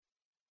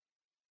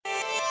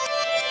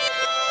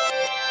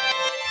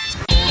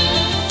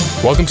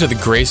Welcome to the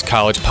Grace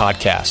College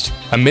Podcast,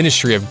 a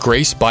ministry of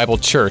Grace Bible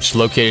Church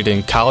located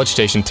in College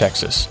Station,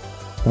 Texas.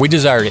 We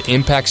desire to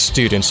impact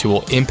students who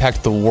will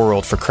impact the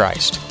world for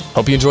Christ.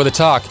 Hope you enjoy the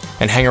talk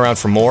and hang around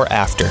for more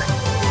after.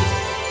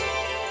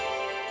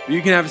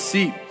 You can have a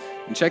seat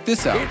and check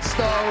this out. It's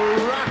the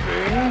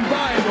Rapping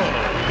Bible.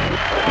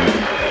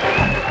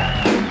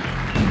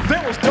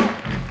 There was dark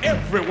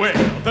everywhere.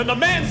 Then the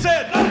man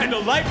said, and the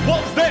light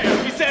was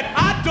there. He said,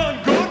 I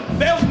done good,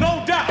 there's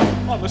no doubt.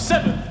 On the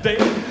seventh day,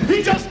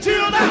 he just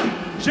chilled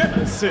out.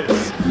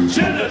 Genesis,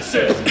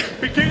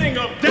 beginning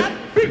of that,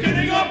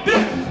 beginning of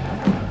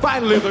this.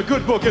 Finally, the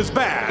good book is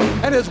bad,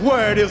 and his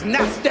word is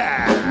nasty.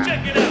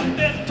 Check it out,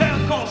 there's a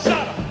town called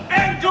Sodom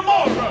and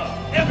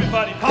Gomorrah.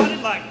 Everybody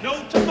partied like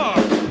no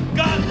tomorrow.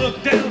 God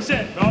looked down and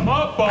said, I'm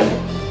a ball.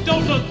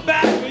 Don't look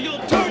back or you'll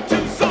turn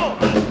to salt.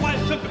 His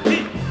wife took a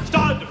peek,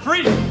 started to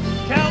freeze.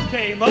 Cow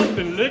came up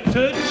and licked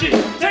her cheek.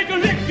 Take a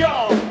lick,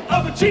 y'all,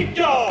 of a cheek,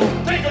 y'all.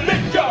 Take a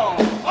lick, y'all,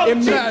 of a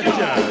cheek, y'all.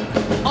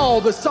 Imagine all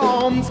the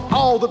Psalms,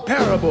 all the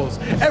parables,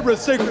 every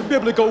sacred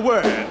biblical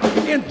word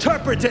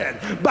interpreted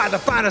by the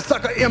finest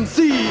sucker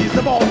MCs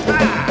of all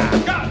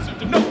time. God said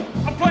to Noah,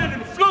 I'm planning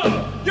a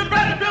flood. You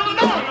better build an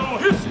ark on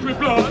history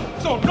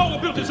blood. So Noah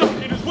built his ark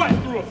and his wife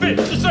threw a fit.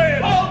 She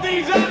said, all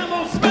these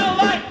animals smell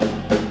like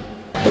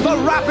The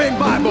Rapping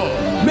Bible,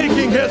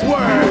 making his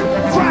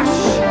word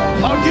fresh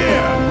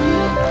again.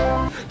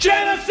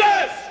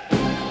 Genesis,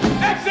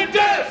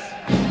 Exodus,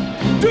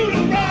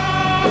 Deuteronomy.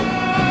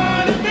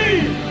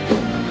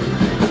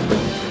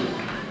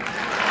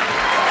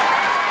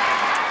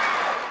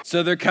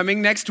 So they're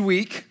coming next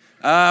week.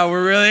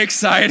 We're really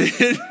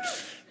excited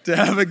to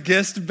have a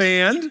guest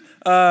band,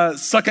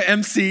 sucker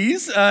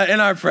MCs in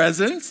our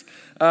presence.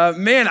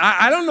 Man,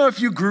 I don't know if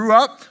you grew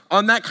up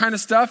on that kind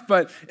of stuff,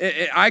 but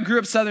I grew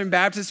up Southern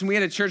Baptist, and we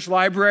had a church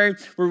library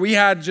where we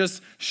had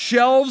just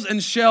shelves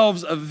and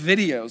shelves of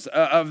videos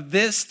of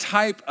this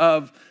type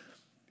of,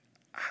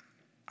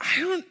 I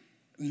don't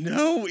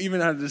know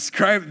even how to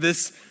describe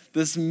this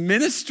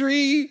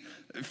ministry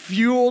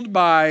fueled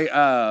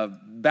by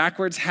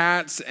backwards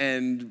hats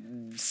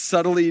and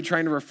subtly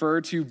trying to refer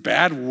to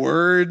bad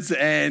words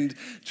and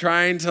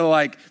trying to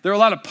there were a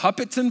lot of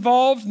puppets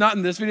involved, not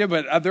in this video,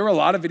 but there were a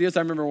lot of videos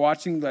I remember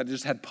watching that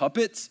just had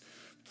puppets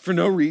for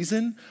no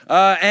reason.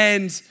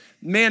 And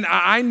man,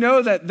 I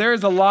know that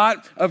there's a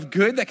lot of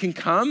good that can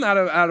come out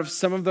of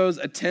some of those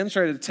attempts,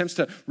 right? Attempts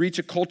to reach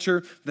a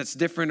culture that's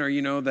different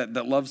or,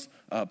 that loves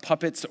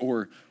puppets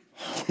or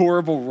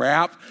horrible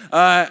rap.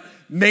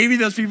 Maybe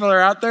those people are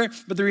out there,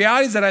 but the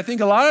reality is that I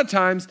think a lot of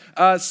times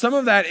some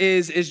of that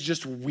is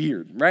just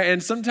weird, right?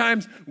 And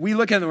sometimes we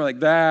look at it and we're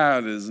like,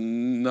 that is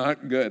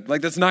not good.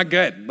 That's not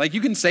good.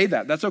 You can say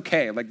that. That's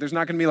okay. There's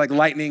not going to be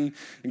lightning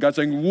and God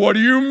saying, what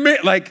do you mean?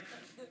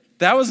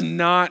 That was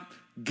not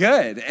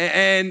good.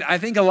 And I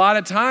think a lot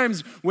of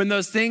times when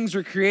those things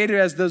were created,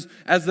 as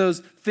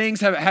those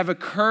things have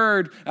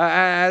occurred,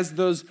 as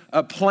those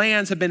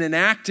plans have been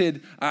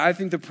enacted, I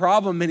think the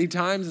problem many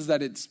times is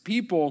that it's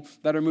people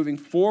that are moving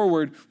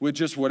forward with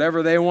just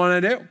whatever they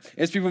want to do.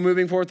 It's people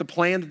moving forward with the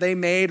plan that they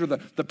made or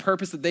the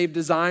purpose that they've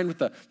designed with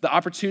the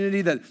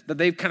opportunity that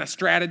they've kind of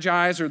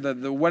strategized or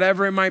the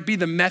whatever it might be,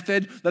 the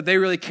method that they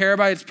really care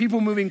about. It's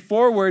people moving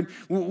forward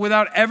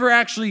without ever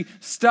actually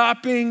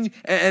stopping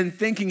and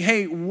thinking,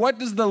 hey, what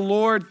does the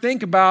Lord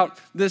think about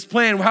this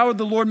plan? How would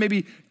the Lord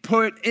maybe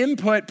pour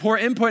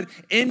input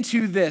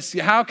into this?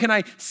 How can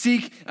I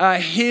seek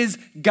his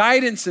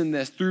guidance in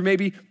this through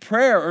maybe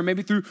prayer or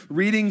maybe through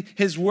reading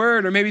his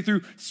word or maybe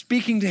through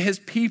speaking to his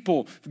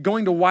people,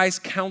 going to wise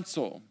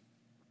counsel?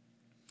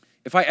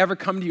 If I ever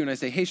come to you and I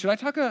say, hey, should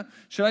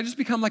I just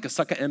become a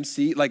sucker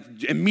MC?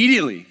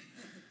 Immediately,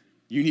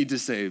 you need to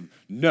say,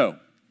 no,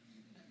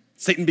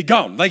 Satan be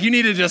gone. You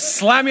need to just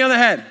slap me on the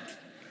head.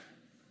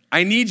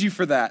 I need you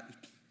for that.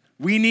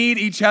 We need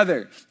each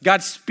other.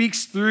 God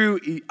speaks through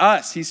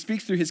us. He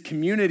speaks through his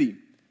community.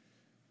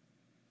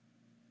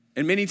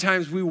 And many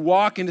times we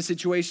walk into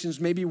situations,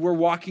 maybe we're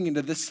walking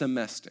into this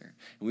semester,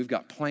 and we've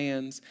got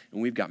plans,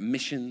 and we've got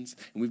missions,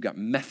 and we've got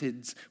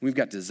methods, and we've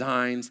got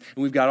designs,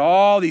 and we've got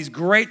all these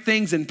great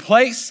things in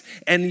place,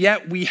 and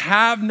yet we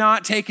have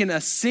not taken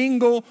a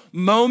single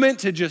moment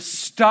to just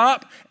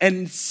stop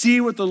and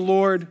see what the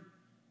Lord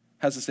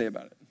has to say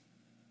about it.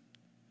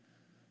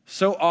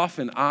 So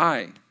often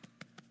I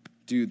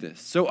do this.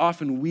 So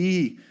often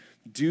we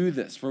do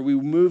this, where we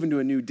move into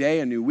a new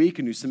day, a new week,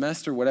 a new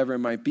semester, whatever it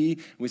might be.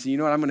 And we say, you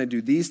know what, I'm going to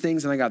do these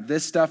things, and I got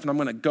this stuff, and I'm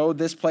going to go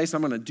this place,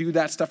 and I'm going to do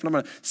that stuff, and I'm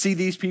going to see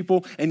these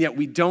people, and yet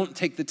we don't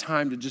take the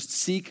time to just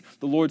seek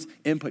the Lord's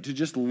input, to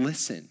just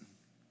listen.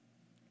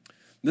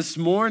 This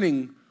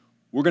morning,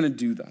 we're going to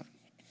do that.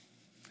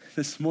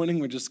 This morning,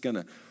 we're just going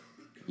to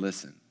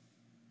listen.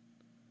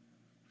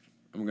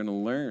 And we're going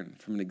to learn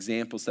from an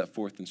example set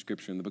forth in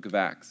Scripture in the book of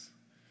Acts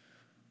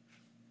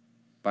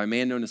by a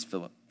man known as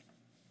Philip.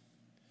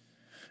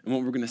 And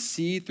what we're going to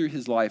see through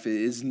his life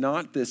is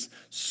not this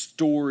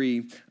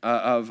story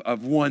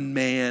of one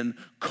man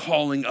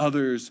calling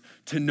others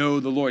to know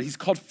the Lord. He's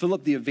called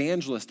Philip the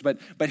Evangelist,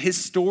 but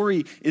his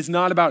story is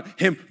not about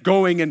him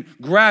going and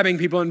grabbing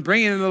people and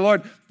bringing them to the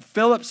Lord.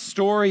 Philip's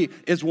story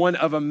is one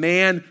of a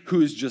man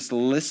who is just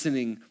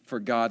listening for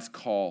God's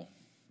call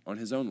on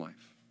his own life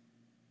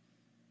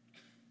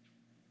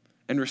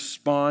and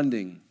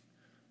responding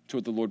to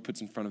what the Lord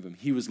puts in front of him.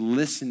 He was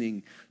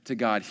listening to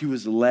God. He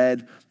was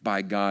led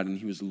by God, and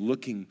he was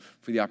looking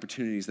for the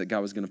opportunities that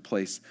God was going to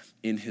place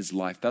in his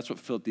life. That's what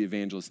Philip the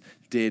Evangelist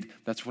did.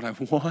 That's what I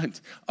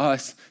want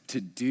us to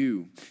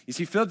do. You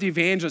see, Philip the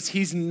Evangelist,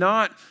 he's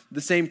not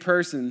the same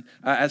person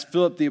as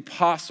Philip the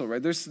Apostle,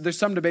 right? There's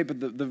some debate, but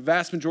the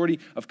vast majority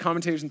of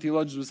commentators and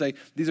theologians would say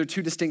these are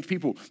two distinct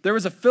people. There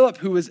was a Philip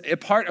who was a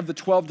part of the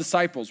 12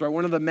 disciples, right?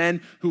 One of the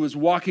men who was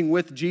walking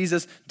with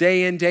Jesus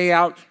day in, day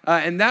out.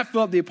 And that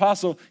Philip the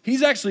Apostle,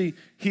 he's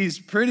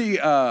pretty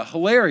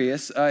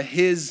hilarious.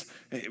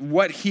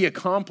 What he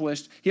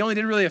accomplished, he only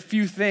did really a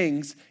few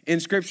things in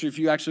Scripture. If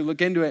you actually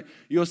look into it,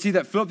 you'll see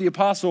that Philip the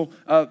Apostle,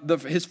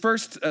 his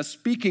first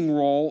speaking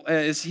role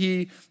is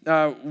Jesus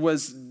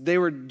was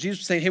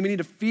saying, hey, we need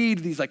to feed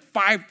these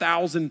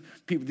 5,000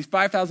 people, these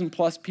 5,000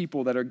 plus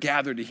people that are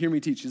gathered to hear me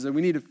teach. He said,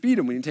 we need to feed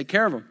them, we need to take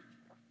care of them.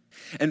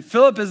 And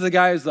Philip is the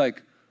guy who's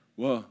like,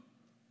 well,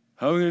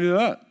 how are we going to do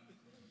that?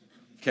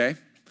 Okay.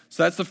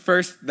 So that's the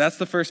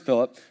first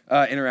Philip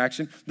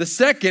interaction. The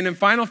second and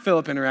final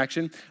Philip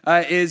interaction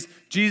is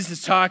Jesus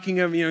is talking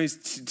of, he's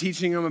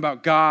teaching him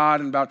about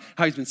God and about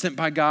how he's been sent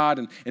by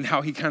God and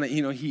how he kind of,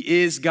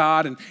 he is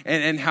God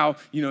and how,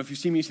 if you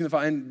see me, you've seen the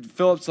Father. And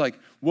Philip's like,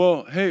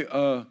 well, hey,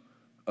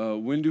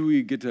 when do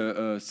we get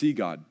to see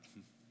God?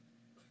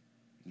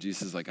 And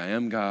Jesus is like, I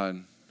am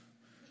God,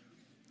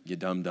 you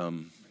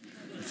dumb.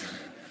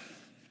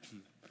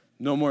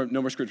 No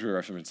more scripture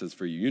references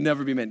for you. You'll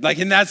never be meant.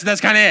 And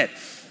that's kind of it.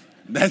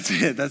 That's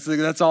it.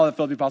 That's all that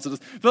Philip the Apostle does.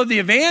 Philip the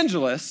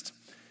Evangelist,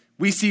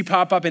 we see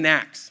pop up in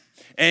Acts.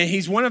 And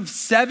he's one of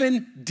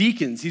 7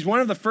 deacons. He's one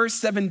of the first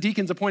 7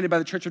 deacons appointed by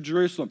the Church of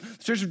Jerusalem.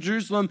 The Church of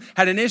Jerusalem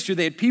had an issue.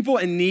 They had people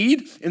in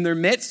need in their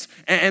midst,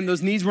 and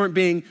those needs weren't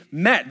being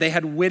met. They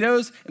had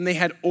widows and they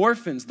had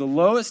orphans, the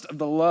lowest of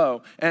the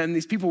low. And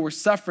these people were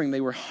suffering.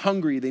 They were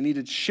hungry. They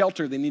needed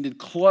shelter. They needed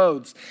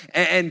clothes.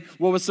 And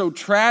what was so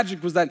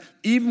tragic was that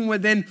even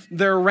within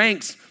their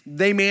ranks,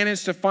 they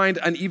managed to find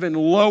an even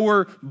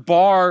lower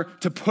bar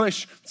to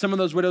push some of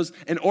those widows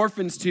and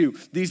orphans to.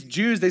 These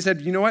Jews, they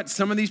said, you know what?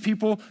 Some of these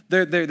people,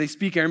 they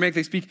speak Aramaic,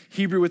 they speak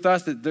Hebrew with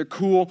us, that they're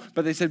cool,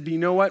 but they said, but you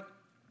know what?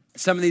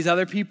 Some of these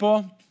other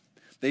people,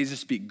 they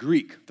just speak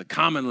Greek, the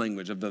common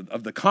language of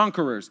the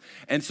conquerors.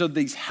 And so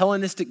these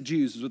Hellenistic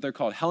Jews, is what they're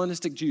called,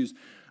 Hellenistic Jews,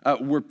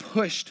 were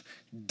pushed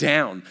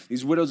down.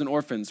 These widows and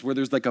orphans, where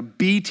there's like a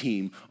B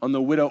team on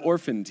the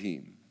widow-orphan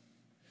team.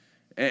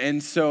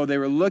 And so they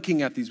were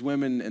looking at these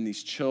women and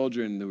these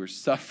children who were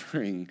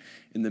suffering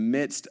in the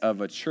midst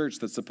of a church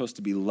that's supposed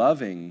to be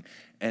loving.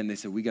 And they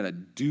said, we got to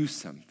do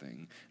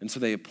something. And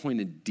so they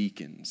appointed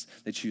deacons.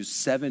 They chose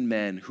 7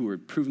 men who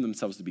had proven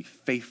themselves to be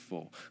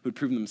faithful, who had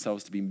proven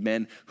themselves to be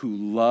men who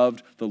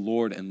loved the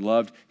Lord and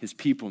loved his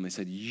people. And they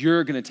said,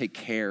 you're going to take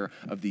care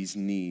of these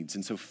needs.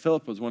 And so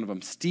Philip was one of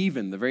them.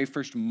 Stephen, the very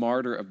first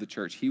martyr of the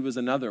church, he was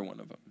another one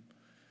of them.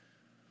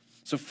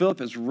 So Philip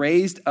is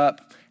raised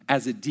up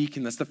as a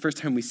deacon. That's the first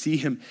time we see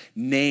him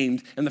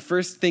named. And the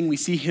first thing we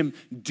see him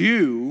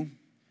do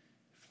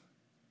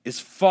is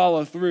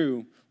follow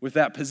through with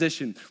that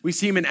position. We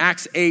see him in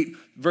Acts 8,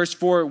 verse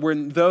 4,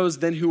 when those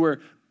then who were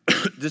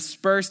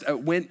dispersed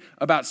went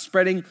about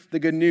spreading the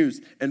good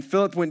news. And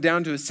Philip went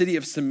down to a city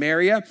of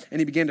Samaria, and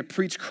he began to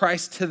preach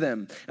Christ to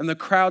them. And the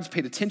crowds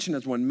paid attention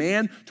as one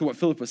man to what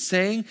Philip was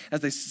saying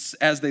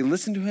as they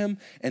listened to him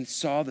and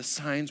saw the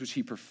signs which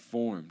he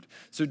performed.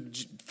 So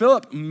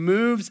Philip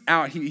moves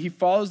out. He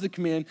follows the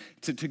command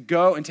to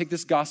go and take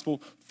this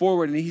gospel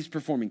forward, and he's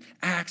performing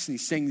acts, and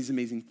he's saying these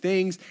amazing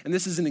things. And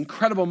this is an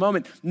incredible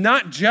moment,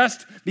 not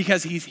just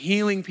because he's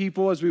healing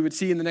people, as we would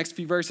see in the next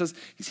few verses.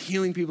 He's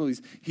healing people.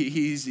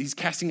 He's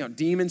casting out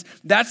demons.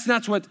 That's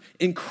not what's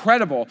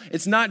incredible.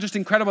 It's not just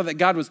incredible that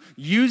God was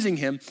using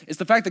him. It's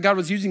the fact that God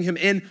was using him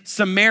in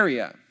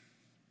Samaria.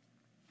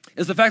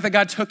 It's the fact that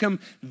God took him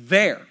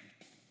there.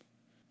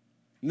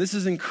 And this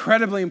is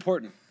incredibly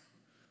important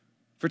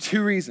for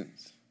 2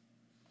 reasons.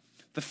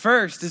 The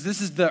first is this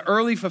is the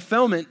early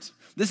fulfillment.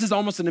 This is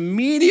almost an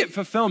immediate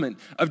fulfillment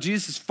of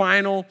Jesus'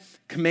 final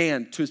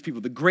command to his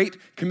people, the Great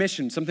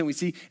Commission, something we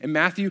see in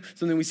Matthew,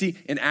 something we see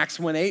in Acts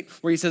 1:8,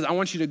 where he says, I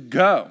want you to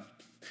go.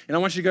 And I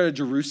want you to go to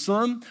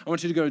Jerusalem. I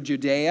want you to go to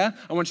Judea.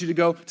 I want you to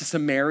go to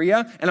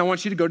Samaria. And I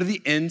want you to go to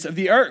the ends of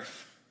the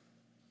earth.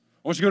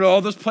 I want you to go to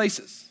all those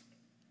places.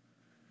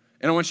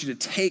 And I want you to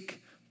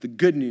take the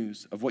good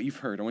news of what you've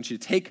heard. I want you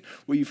to take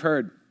what you've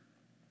heard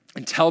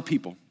and tell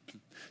people.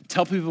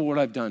 Tell people what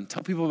I've done.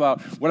 Tell people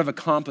about what I've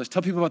accomplished.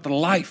 Tell people about the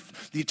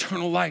life, the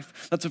eternal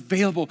life that's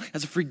available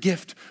as a free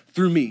gift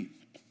through me.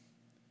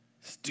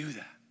 Let's do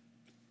that.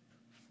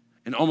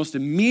 And almost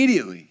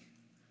immediately,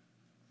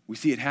 we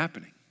see it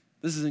happening.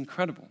 This is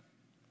incredible.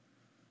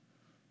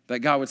 that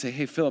God would say,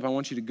 hey, Philip, I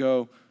want you to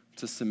go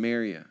to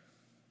Samaria.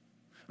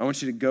 I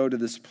want you to go to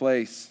this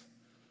place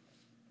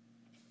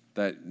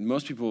that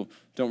most people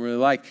don't really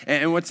like.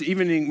 And what's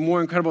even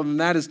more incredible than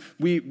that is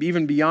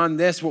even beyond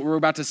this, what we're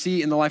about to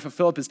see in the life of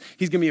Philip is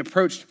he's going to be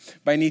approached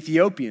by an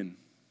Ethiopian.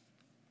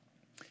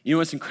 You know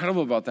what's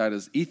incredible about that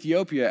is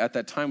Ethiopia at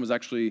that time was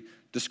actually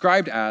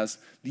described as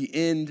the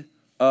end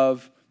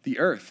of the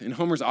earth. In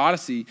Homer's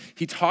Odyssey,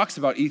 he talks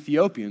about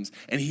Ethiopians,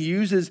 and he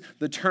uses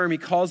the term, he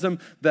calls them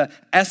the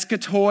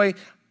eskatoi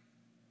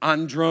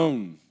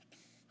andron.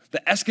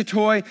 The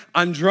eskatoi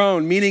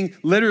andron, meaning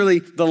literally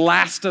the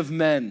last of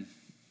men.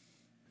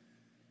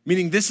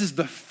 Meaning this is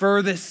the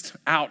furthest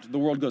out the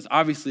world goes.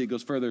 Obviously, it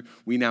goes further,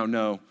 we now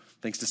know,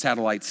 thanks to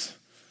satellites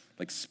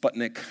like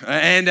Sputnik.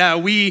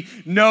 And we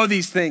know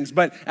these things,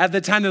 but at the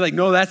time, they're like,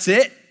 no, that's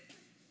it.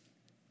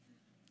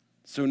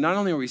 So not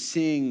only are we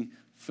seeing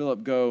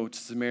Philip go to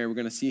Samaria, we're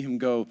going to see him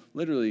go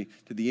literally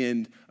to the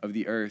end of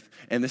the earth.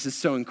 And this is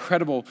so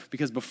incredible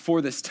because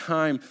before this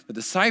time, the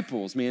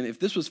disciples, man, if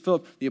this was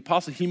Philip, the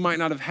apostle, he might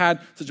not have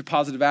had such a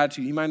positive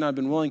attitude. He might not have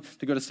been willing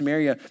to go to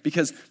Samaria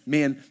because,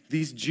 man,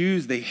 these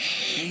Jews, they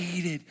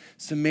hated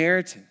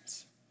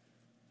Samaritans.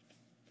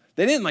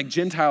 They didn't like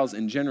Gentiles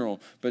in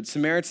general, but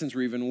Samaritans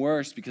were even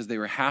worse because they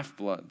were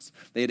half-bloods.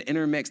 They had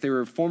intermixed. They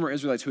were former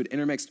Israelites who had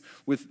intermixed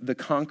with the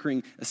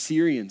conquering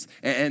Assyrians.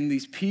 And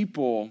these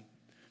people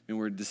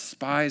were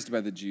despised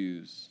by the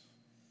Jews.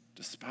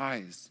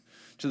 Despised.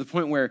 To the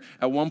point where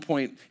at one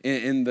point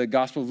in the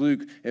Gospel of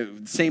Luke,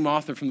 the same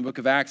author from the book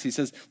of Acts, he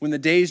says, when the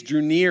days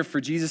drew near for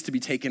Jesus to be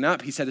taken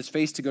up, he set his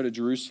face to go to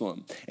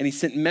Jerusalem. And he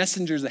sent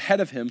messengers ahead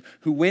of him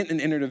who went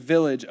and entered a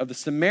village of the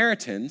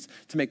Samaritans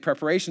to make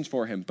preparations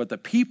for him. But the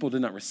people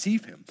did not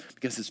receive him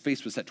because his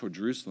face was set toward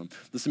Jerusalem.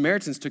 The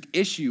Samaritans took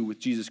issue with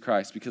Jesus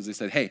Christ because they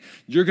said, hey,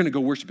 you're going to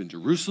go worship in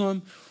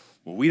Jerusalem?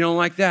 Well, we don't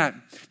like that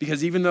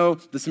because even though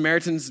the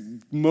Samaritans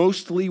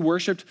mostly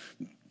worshiped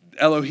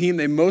Elohim,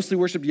 they mostly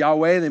worshiped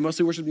Yahweh, they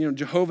mostly worshiped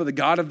Jehovah, the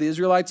God of the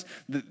Israelites.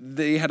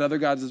 They had other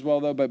gods as well,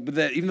 though, but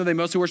even though they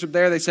mostly worshiped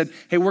there, they said,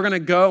 hey, we're going to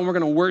go and we're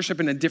going to worship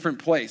in a different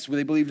place, where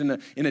they believed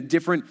in a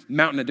different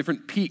mountain, a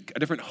different peak, a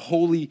different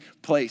holy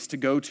place to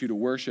go to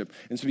worship.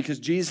 And so because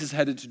Jesus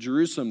headed to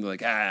Jerusalem, they're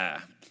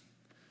like,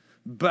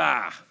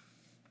 bah.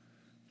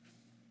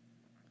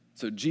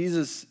 So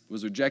Jesus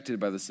was rejected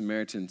by the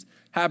Samaritans.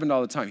 Happened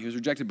all the time. He was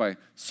rejected by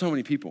so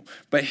many people.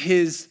 But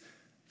his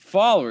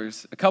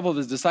followers, a couple of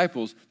his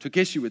disciples, took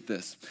issue with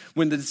this.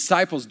 When the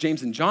disciples,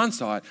 James and John,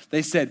 saw it,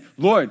 they said,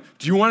 Lord,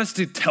 do you want us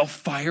to tell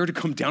fire to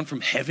come down from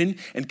heaven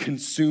and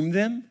consume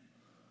them?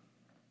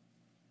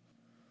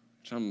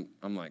 Which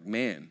I'm like,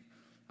 man,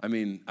 I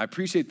mean, I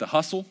appreciate the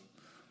hustle.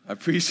 I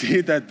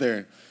appreciate that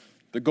they're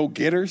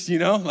go-getters,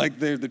 like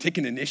they're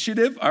taking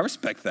initiative. I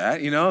respect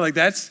that, like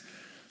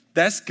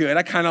that's good.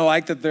 I kind of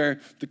like that they're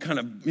kind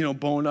of,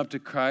 bowing up to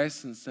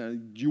Christ and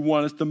saying, you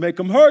want us to make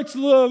them hurt? I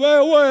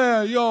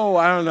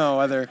don't know,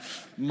 are they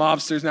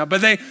mobsters now?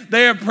 But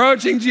they're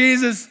approaching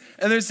Jesus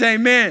and they're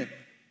saying, man,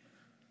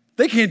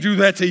 they can't do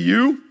that to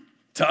you,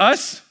 to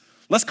us.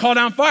 Let's call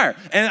down fire.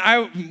 And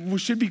I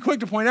should be quick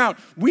to point out,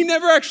 we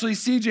never actually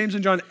see James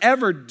and John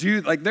ever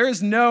do, there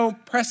is no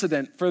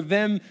precedent for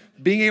them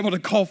being able to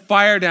call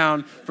fire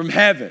down from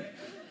heaven.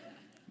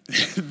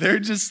 They're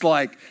just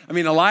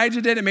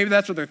Elijah did it. Maybe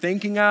that's what they're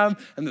thinking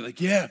of. And they're like,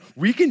 yeah,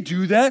 we can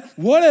do that.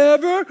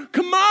 Whatever.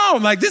 Come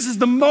on. This is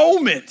the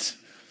moment.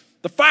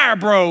 The fire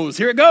bros.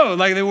 Here it goes.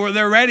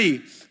 They're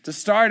ready to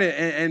start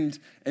it.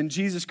 And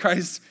Jesus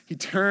Christ, he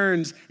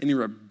turns and he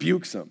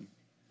rebukes them.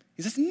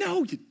 He says,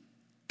 no, you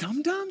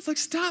dum-dums.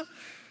 Stop.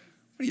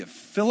 What are you,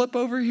 Philip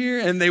over here?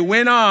 And they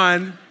went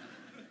on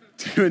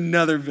to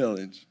another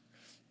village.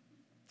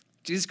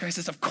 Jesus Christ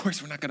says, of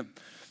course, we're not going to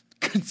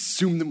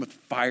consume them with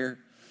fire.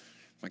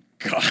 My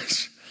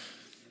gosh.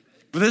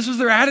 But this was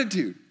their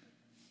attitude.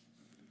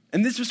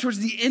 And this was towards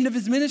the end of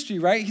his ministry,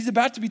 right? He's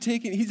about to be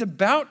taken, he's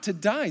about to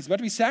die. He's about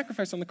to be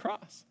sacrificed on the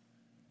cross.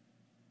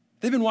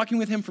 They've been walking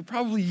with him for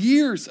probably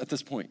years at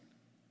this point.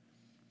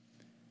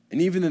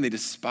 And even then they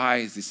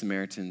despised the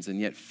Samaritans. And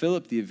yet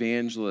Philip the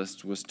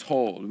evangelist was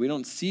told, we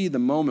don't see the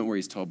moment where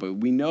he's told, but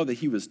we know that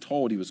he was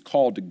told, he was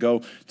called to go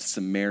to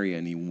Samaria,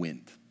 and he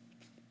went.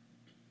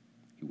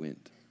 He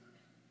went.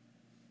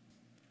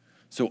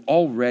 So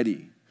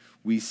already,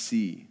 we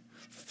see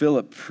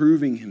Philip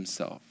proving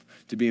himself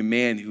to be a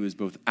man who is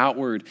both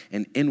outward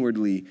and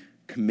inwardly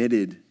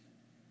committed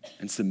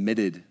and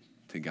submitted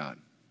to God.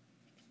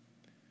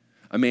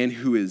 A man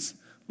who is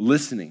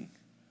listening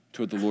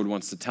to what the Lord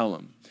wants to tell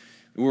him.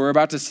 We're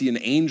about to see an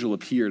angel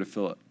appear to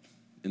Philip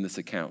in this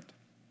account.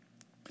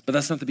 But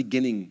that's not the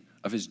beginning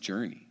of his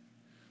journey.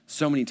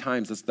 So many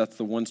times, that's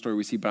the one story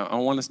we see, but I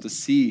want us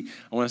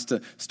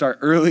to start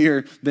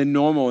earlier than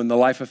normal in the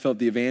life of Philip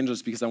the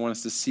evangelist, because I want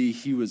us to see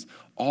he was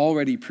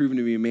already proven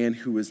to be a man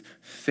who was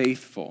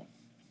faithful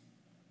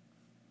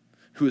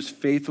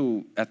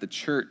at the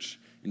church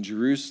in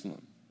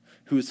Jerusalem,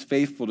 who was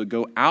faithful to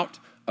go out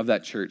of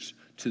that church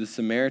to the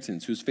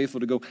Samaritans, who was faithful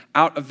to go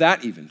out of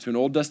that even to an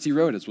old dusty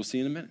road, as we'll see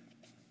in a minute.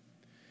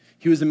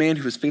 He was a man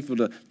who was faithful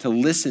to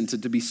listen,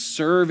 to be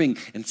serving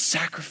and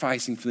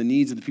sacrificing for the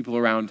needs of the people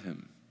around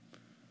him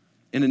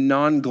in a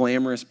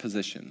non-glamorous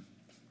position,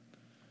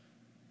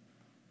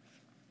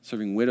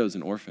 serving widows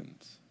and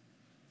orphans.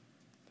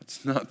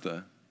 That's not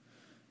the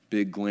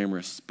big,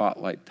 glamorous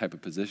spotlight type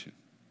of position.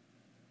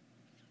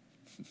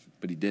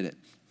 But he did it.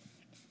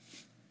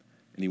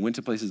 And he went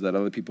to places that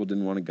other people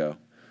didn't want to go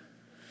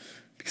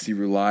because he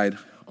relied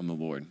on the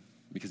Lord,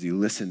 because he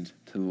listened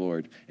to the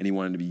Lord, and he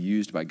wanted to be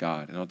used by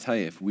God. And I'll tell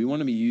you, if we want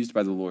to be used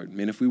by the Lord,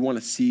 man, if we want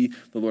to see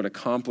the Lord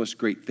accomplish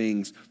great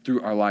things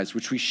through our lives,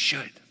 which we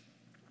should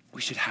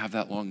have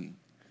that longing.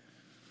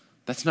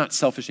 That's not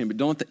selfish, but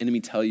don't let the enemy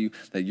tell you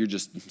that you're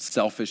just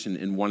selfish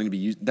and wanting to be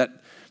used. That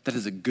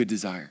is a good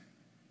desire.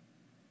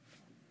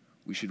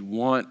 We should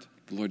want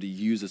the Lord to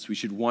use us. We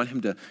should want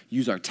him to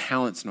use our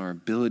talents and our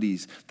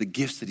abilities, the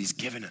gifts that he's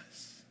given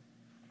us.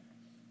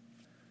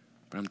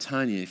 But I'm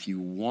telling you, if you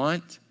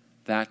want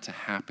that to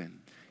happen,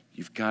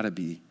 you've got to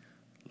be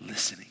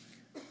listening.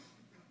 You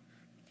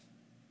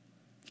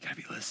got to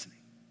be listening.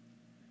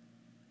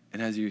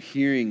 And as you're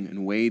hearing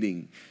and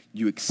waiting,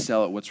 you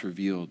excel at what's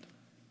revealed.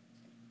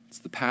 It's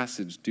the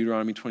passage,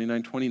 Deuteronomy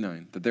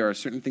 29:29, that there are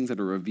certain things that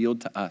are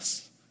revealed to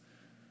us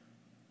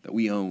that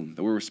we own,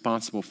 that we're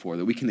responsible for,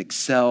 that we can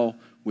excel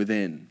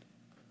within.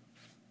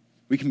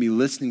 We can be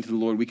listening to the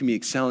Lord. We can be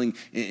excelling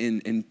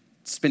in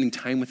spending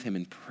time with him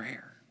in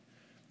prayer.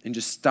 And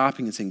just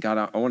stopping and saying,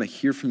 God, I want to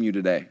hear from you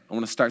today. I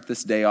want to start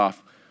this day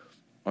off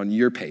on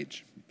your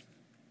page.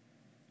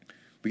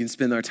 We can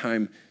spend our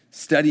time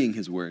studying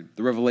his word,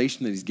 the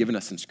revelation that he's given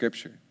us in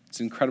Scripture. It's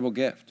an incredible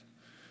gift.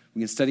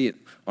 We can study it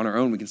on our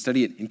own. We can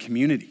study it in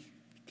community.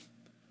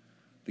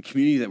 The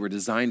community that we're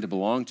designed to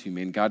belong to,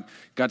 man. God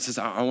says,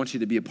 I want you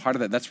to be a part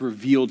of that. That's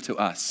revealed to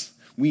us.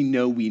 We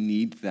know we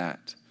need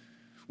that.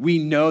 We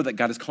know that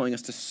God is calling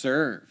us to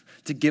serve,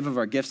 to give of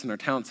our gifts and our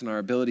talents and our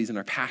abilities and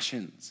our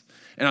passions.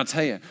 And I'll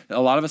tell you,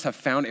 a lot of us have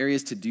found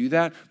areas to do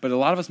that, but a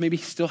lot of us maybe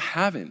still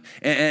haven't.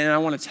 And I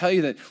want to tell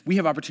you that we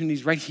have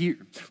opportunities right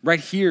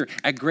here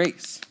at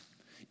Grace,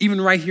 even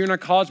right here in our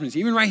college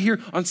ministry, even right here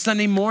on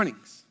Sunday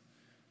mornings.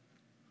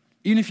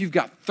 Even if you've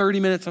got 30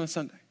 minutes on a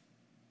Sunday.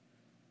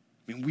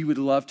 I mean, we would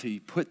love to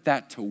put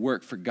that to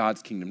work for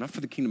God's kingdom, not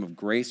for the kingdom of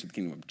Grace or the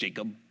kingdom of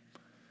Jacob.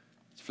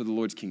 It's for the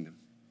Lord's kingdom.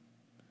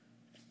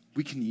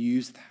 We can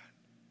use that.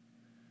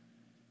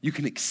 You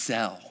can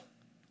excel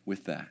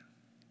with that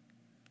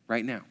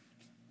right now.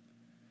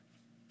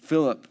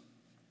 Philip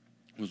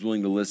was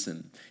willing to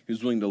listen. He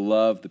was willing to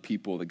love the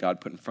people that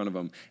God put in front of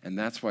him. And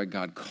that's why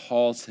God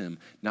calls him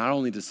not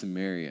only to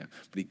Samaria,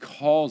 but he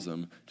calls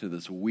him to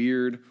this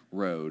weird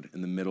road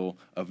in the middle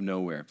of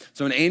nowhere.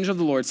 So an angel of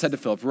the Lord said to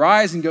Philip,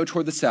 rise and go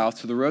toward the south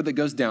to the road that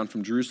goes down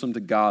from Jerusalem to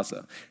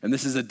Gaza. And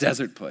this is a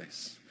desert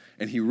place.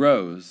 And he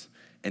rose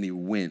and he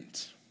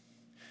went.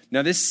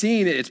 Now this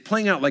scene, it's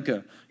playing out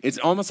it's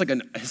almost like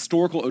an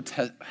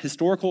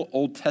historical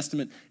Old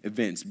Testament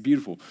event. It's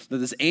beautiful. That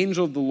this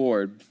angel of the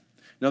Lord,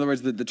 in other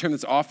words, the term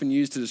that's often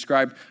used to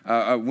describe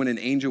when an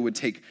angel would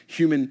take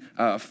human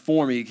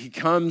form, he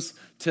comes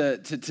to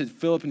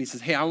Philip and he says,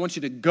 hey, I want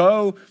you to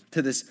go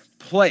to this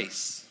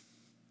place.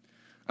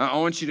 I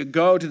want you to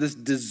go to this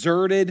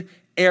deserted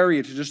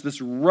area, to just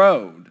this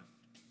road.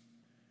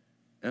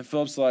 And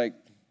Philip's like,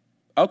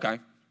 okay.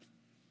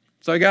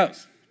 So he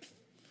goes,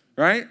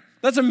 right?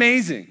 That's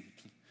amazing.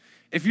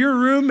 If your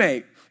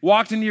roommate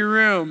walked into your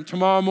room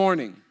tomorrow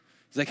morning,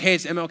 he's like, hey,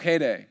 it's MLK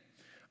Day.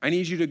 I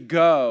need you to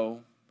go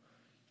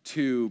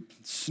to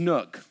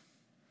Snook.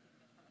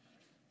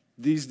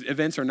 These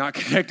events are not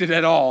connected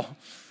at all,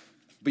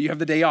 but you have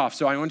the day off,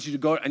 so I want you to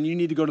go, and you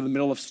need to go to the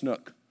middle of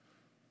Snook.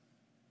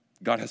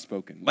 God has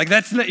spoken.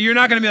 You're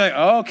not going to be like,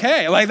 oh,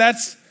 okay,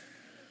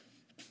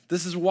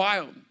 this is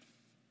wild.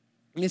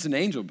 It's an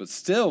angel, but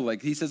still,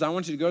 he says, I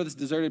want you to go to this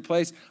deserted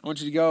place. I want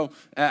you to go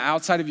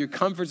outside of your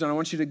comfort zone. I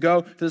want you to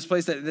go to this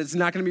place that's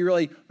not going to be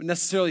really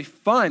necessarily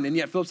fun. And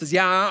yet Philip says,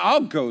 yeah,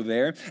 I'll go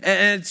there.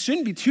 And it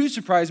shouldn't be too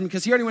surprising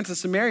because he already went to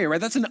Samaria, right?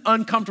 That's an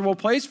uncomfortable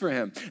place for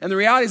him. And the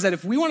reality is that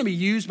if we want to be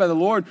used by the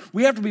Lord,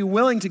 we have to be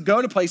willing to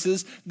go to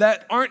places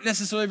that aren't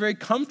necessarily very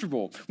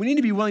comfortable. We need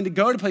to be willing to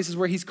go to places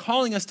where he's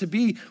calling us to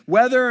be,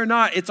 whether or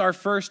not it's our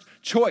first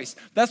choice.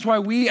 That's why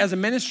we as a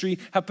ministry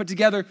have put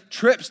together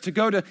trips to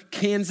go to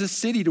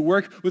Kansas City to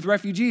work with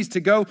refugees,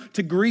 to go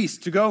to Greece,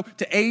 to go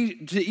to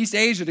East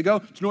Asia, to go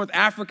to North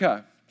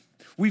Africa.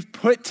 We've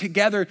put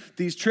together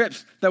these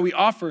trips that we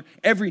offer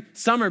every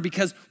summer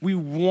because we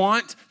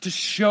want to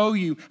show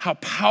you how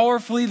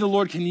powerfully the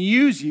Lord can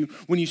use you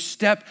when you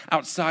step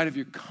outside of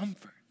your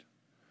comfort.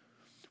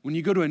 When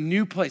you go to a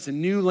new place, a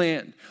new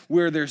land,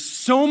 where there's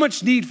so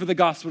much need for the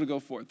gospel to go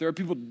forth. There are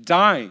people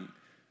dying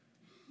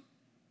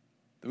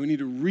that we need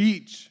to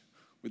reach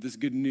with this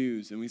good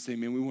news. And we say,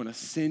 man, we want to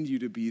send you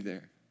to be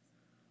there.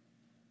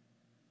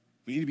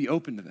 We need to be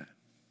open to that.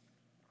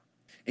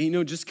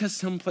 And just because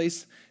some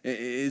place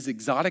is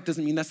exotic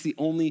doesn't mean that's the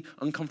only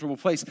uncomfortable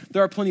place.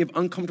 There are plenty of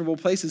uncomfortable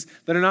places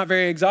that are not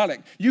very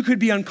exotic. You could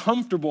be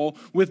uncomfortable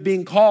with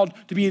being called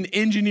to be an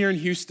engineer in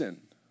Houston.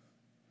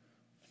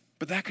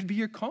 But that could be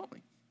your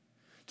calling.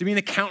 to be an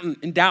accountant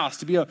in Dallas,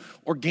 to be an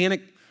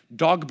organic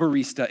dog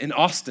barista in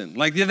Austin.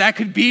 Like that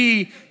could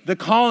be the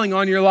calling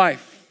on your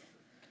life.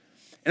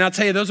 And I'll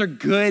tell you, those are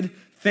good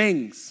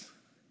things.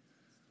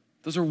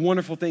 Those are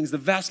wonderful things. The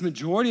vast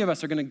majority of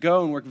us are going to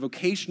go and work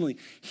vocationally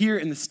here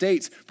in the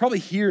States, probably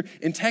here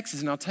in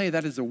Texas. And I'll tell you,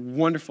 that is a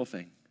wonderful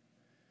thing.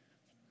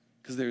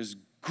 Because there's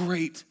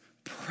great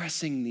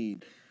pressing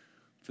need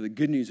for the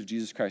good news of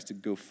Jesus Christ to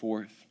go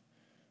forth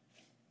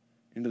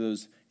into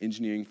those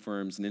engineering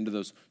firms and into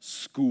those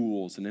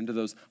schools and into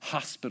those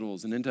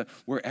hospitals and into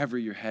wherever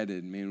you're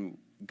headed. Man,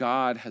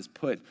 God has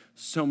put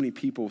so many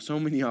people, so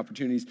many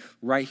opportunities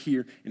right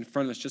here in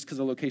front of us. Just because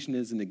a location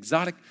isn't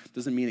exotic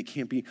doesn't mean it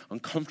can't be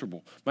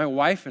uncomfortable. My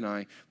wife and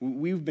I,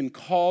 we've been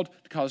called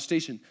to College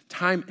Station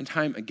time and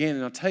time again.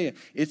 And I'll tell you,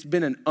 it's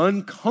been an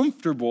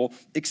uncomfortable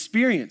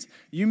experience.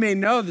 You may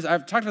know this.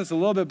 I've talked about this a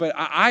little bit, but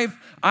I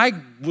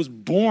was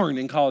born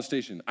in College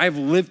Station. I've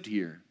lived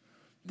here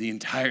the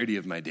entirety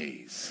of my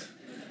days.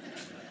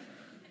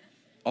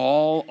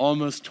 All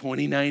almost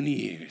 29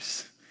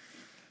 years.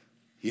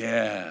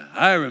 Yeah,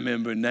 I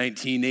remember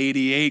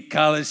 1988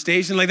 College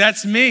Station. Like,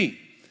 that's me.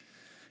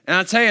 And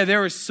I'll tell you, there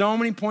were so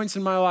many points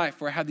in my life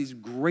where I had these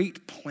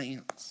great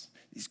plans,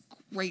 these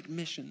great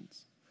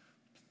missions,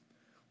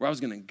 where I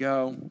was going to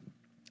go,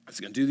 I was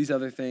going to do these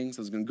other things,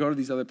 I was going to go to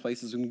these other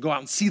places, I was going to go out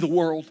and see the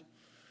world,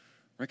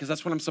 right? Because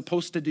that's what I'm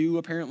supposed to do,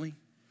 apparently.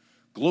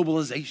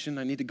 Globalization,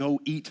 I need to go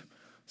eat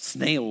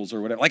snails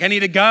or whatever. Like, I need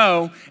to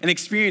go and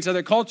experience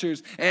other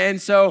cultures.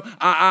 And so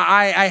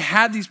I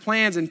had these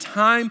plans, and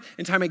time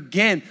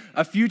again,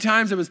 a few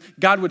times it was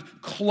God would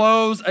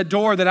close a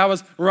door that I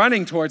was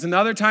running towards. And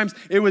other times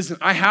it was,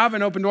 I have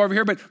an open door over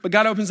here, but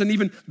God opens an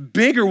even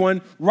bigger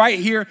one right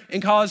here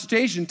in College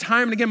Station.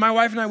 Time and again, my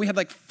wife and I, we had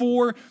like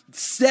 4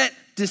 set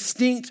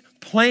distinct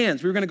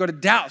plans. We were going to go to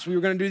Dallas. We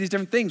were going to do these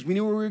different things. We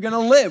knew where we were going to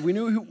live. We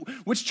knew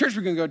which church we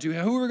were going to go to,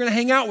 who we were going to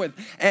hang out with.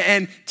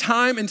 And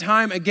time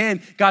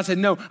again, God said,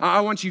 no,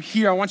 I want you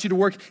here. I want you to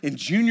work in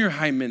junior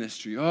high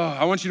ministry. Oh,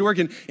 I want you to work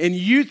in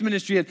youth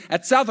ministry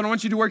at Southland. I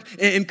want you to work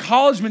in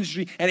college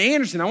ministry at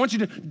Anderson. I want you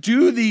to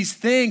do these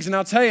things. And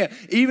I'll tell you,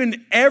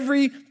 even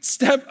every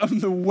step of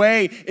the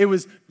way, it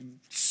was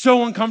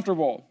so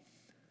uncomfortable.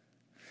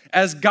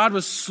 As God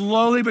was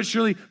slowly but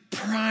surely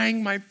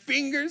prying my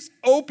fingers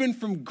open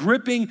from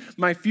gripping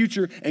my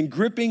future and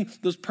gripping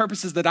those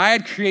purposes that I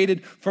had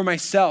created for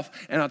myself.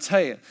 And I'll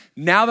tell you,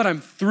 now that I'm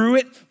through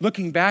it,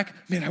 looking back,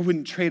 man, I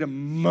wouldn't trade a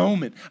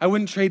moment. I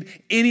wouldn't trade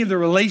any of the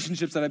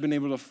relationships that I've been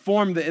able to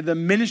form, the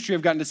ministry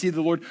I've gotten to see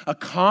the Lord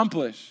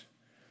accomplish.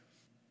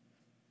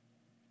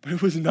 But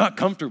it was not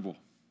comfortable.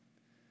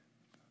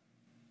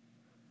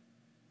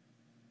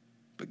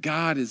 But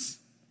God is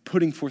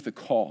putting forth a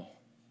call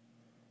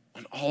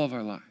on all of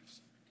our lives.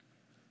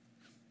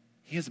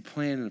 He has a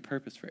plan and a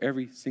purpose for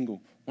every single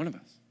one of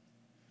us.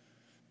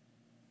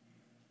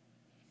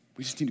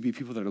 We just need to be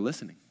people that are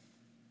listening.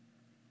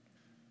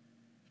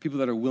 People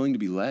that are willing to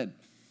be led.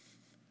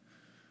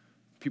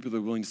 People that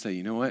are willing to say,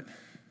 you know what?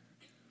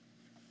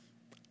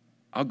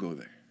 I'll go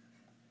there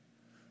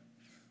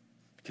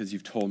because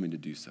you've told me to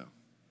do so.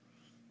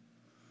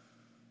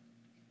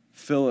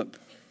 Philip,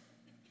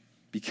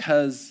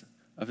 because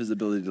of his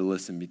ability to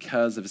listen,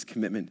 because of his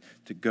commitment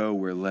to go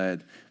where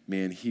led,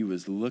 man, he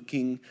was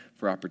looking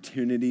for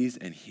opportunities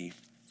and he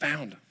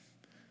found them.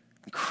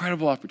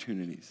 Incredible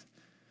opportunities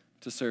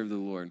to serve the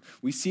Lord.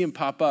 We see him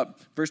pop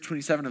up, verse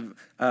 27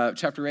 of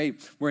chapter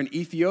 8, where an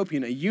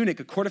Ethiopian, a eunuch,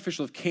 a court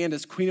official of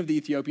Candace, queen of the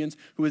Ethiopians,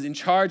 who was in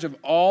charge of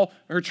all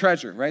her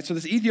treasure, right? So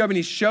this Ethiopian,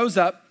 he shows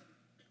up,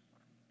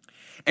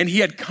 and he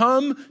had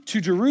come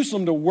to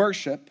Jerusalem to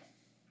worship,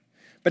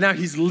 but now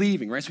he's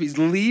leaving, right? So he's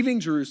leaving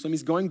Jerusalem.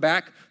 He's going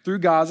back through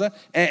Gaza,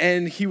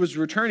 and he was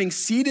returning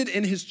seated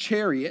in his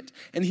chariot,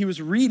 and he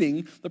was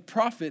reading the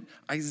prophet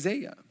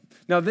Isaiah.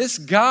 Now, this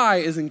guy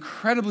is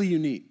incredibly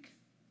unique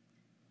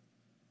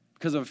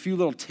because of a few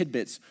little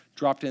tidbits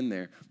dropped in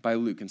there by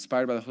Luke,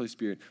 inspired by the Holy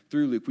Spirit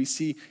through Luke. We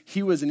see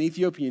he was an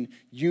Ethiopian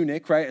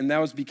eunuch, right? And that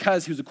was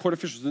because he was a court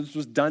official. So this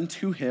was done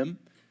to him.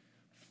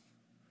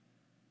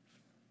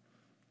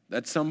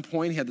 At some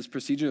point, he had this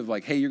procedure of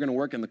like, hey, you're going to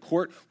work in the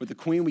court with the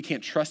queen. We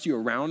can't trust you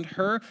around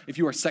her if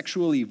you are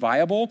sexually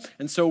viable.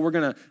 And so we're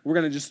going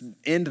to just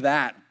end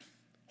that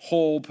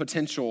whole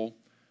potential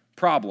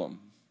problem.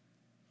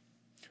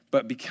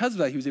 But because of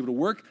that, he was able to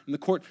work in the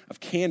court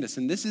of Candace.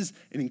 And this is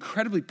an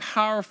incredibly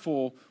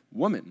powerful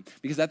woman.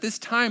 Because at this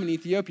time in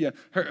Ethiopia,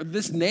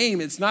 this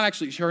name, it's not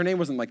actually, her name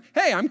wasn't like,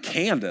 hey, I'm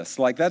Candace.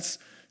 Like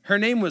her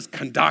name was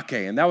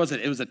Kandake, and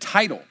it was a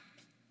title.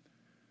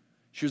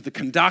 She was the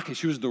Kandake.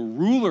 She was the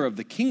ruler of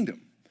the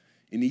kingdom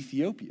in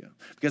Ethiopia.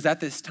 Because at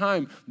this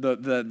time,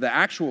 the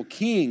actual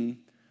king,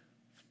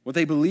 what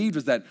they believed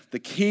was that the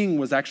king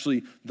was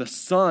actually the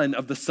son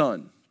of the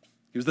sun.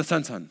 He was the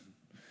son's son.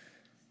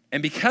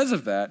 And because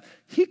of that,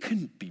 he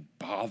couldn't be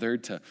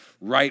bothered to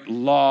write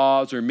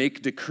laws or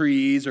make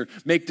decrees or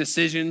make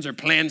decisions or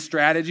plan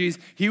strategies.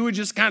 He would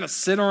just kind of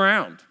sit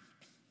around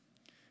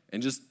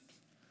and just,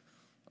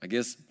 I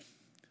guess,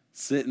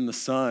 sit in the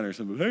sun or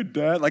something. Hey,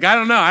 Dad. Like, I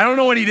don't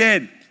know what he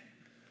did.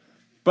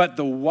 But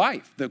the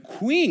wife, the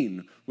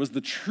queen, was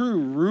the true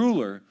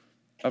ruler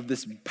of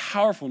this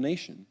powerful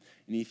nation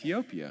in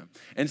Ethiopia.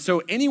 And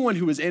so anyone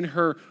who was in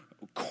her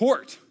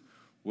court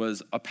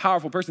was a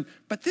powerful person.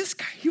 But this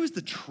guy, he was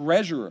the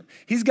treasurer.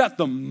 He's got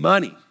the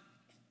money.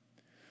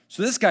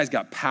 So this guy's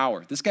got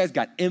power. This guy's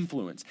got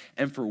influence.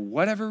 And for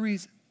whatever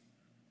reason,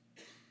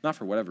 not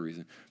for whatever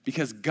reason,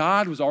 because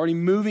God was already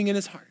moving in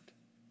his heart,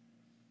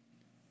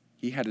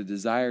 he had a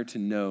desire to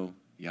know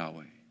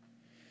Yahweh.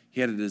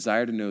 He had a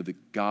desire to know the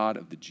God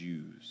of the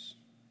Jews,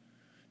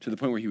 to the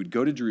point where he would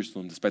go to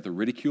Jerusalem despite the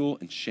ridicule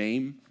and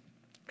shame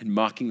and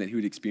mocking that he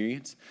would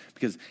experience,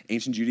 because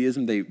ancient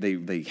Judaism,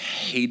 they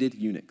hated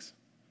eunuchs,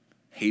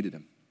 hated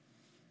them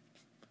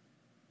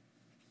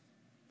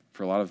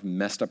for a lot of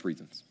messed up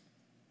reasons.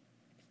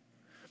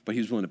 But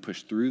he was willing to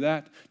push through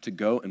that, to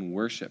go and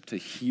worship, to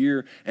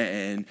hear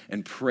and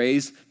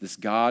praise this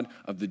God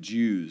of the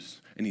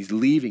Jews. And he's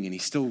leaving and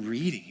he's still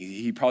reading.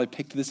 He probably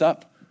picked this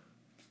up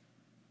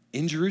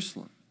in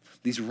Jerusalem,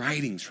 these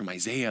writings from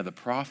Isaiah the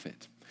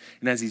prophet.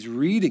 And as he's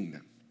reading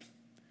them,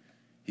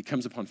 he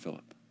comes upon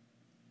Philip.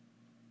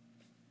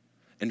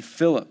 And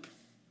Philip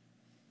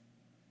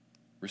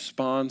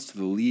responds to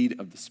the lead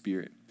of the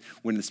Spirit.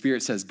 When the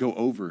Spirit says, go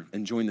over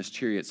and join this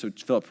chariot. So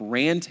Philip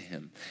ran to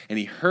him, and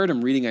he heard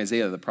him reading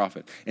Isaiah the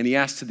prophet. And he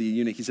asked to the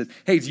eunuch, he said,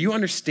 hey, do you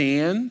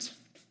understand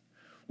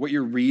what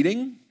you're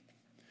reading?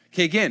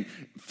 Okay, again,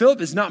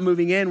 Philip is not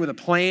moving in with a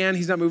plan.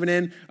 He's not moving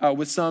in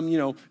with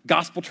some,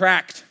 gospel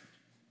tract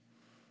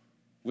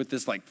with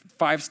this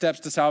 5 steps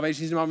to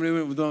salvation. He's not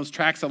moving in with those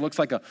tracts that looks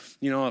like a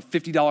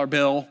 $50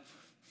 bill.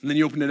 And then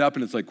you open it up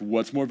and it's like,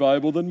 what's more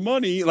valuable than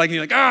money? And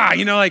you're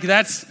like,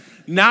 that's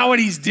not what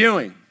he's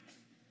doing.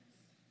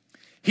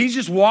 He's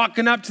just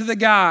walking up to the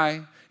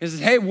guy and says,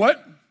 hey, what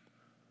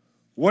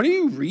are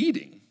you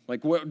reading?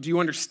 What do you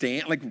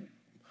understand?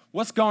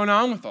 What's going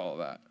on with all of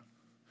that?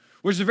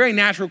 Which is a very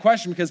natural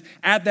question, because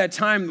at that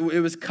time,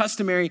 it was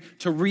customary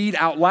to read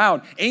out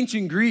loud.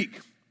 Ancient Greek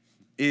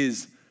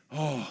is,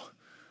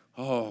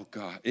 oh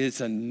God,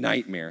 it's a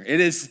nightmare. It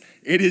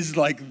is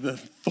like the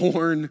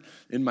thorn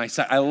in my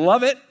side. I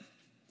love it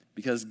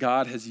because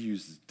God has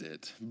used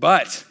it,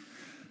 but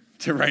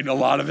to write a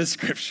lot of his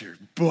scripture.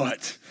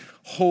 But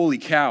holy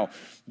cow,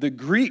 the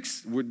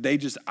Greeks,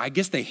 I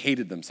guess they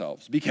hated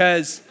themselves,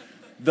 because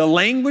the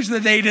language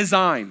that they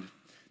designed,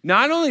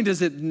 not only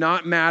does it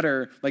not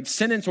matter,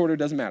 sentence order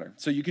doesn't matter.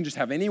 So you can just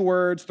have any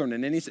words thrown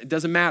in it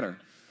doesn't matter.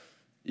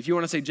 If you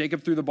want to say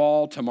Jacob threw the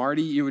ball to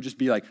Marty, you would just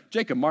be like,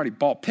 Jacob, Marty,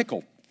 ball,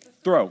 pickle,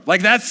 throw.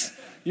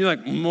 You're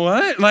like,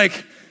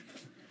 what?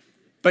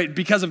 But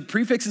because of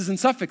prefixes and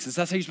suffixes,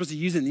 that's how you're supposed to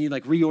use it. And you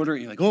reorder it.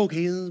 And you're like,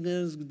 okay,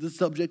 the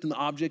subject and the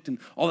object and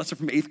all that stuff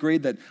from 8th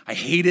grade that I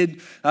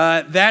hated.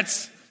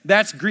 That's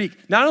Greek.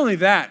 Not only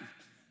that,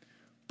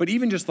 but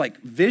even just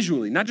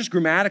visually, not just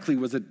grammatically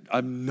was it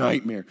a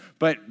nightmare,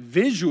 but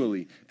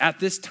visually at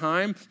this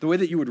time, the way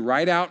that you would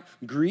write out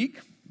Greek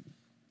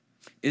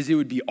is it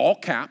would be all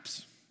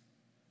caps,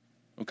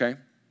 okay?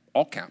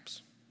 All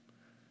caps,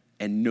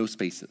 and no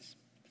spaces.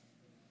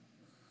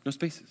 No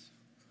spaces.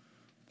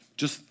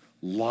 Just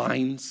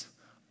lines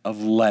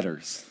of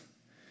letters.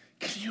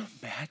 Can you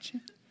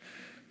imagine?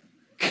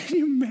 Can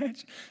you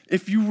imagine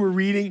if you were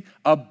reading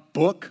a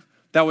book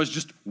that was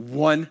just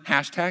one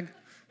hashtag?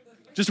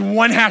 Just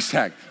one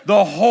hashtag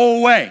the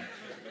whole way.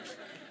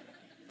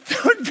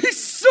 That would be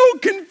so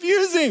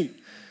confusing.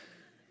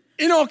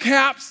 In all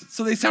caps,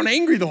 so they sound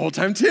angry the whole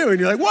time too. And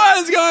you're like, what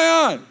is going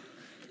on?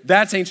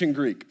 That's ancient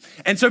Greek.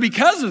 And so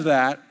because of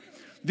that,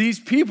 these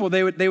people,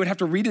 they would have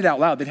to read it out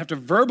loud. They'd have to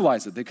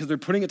verbalize it because they're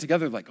putting it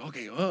together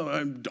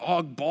I'm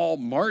dog, ball,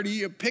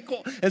 Marty, a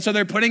pickle. And so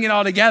they're putting it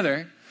all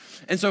together.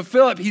 And so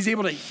Philip, he's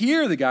able to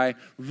hear the guy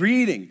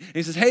reading. And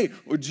he says, hey,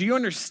 do you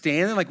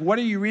understand it? What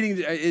are you reading?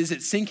 Is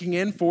it sinking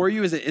in for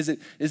you? Is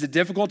it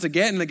difficult to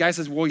get? And the guy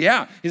says, well,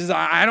 yeah. He says,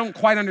 I don't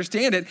quite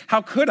understand it.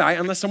 How could I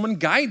unless someone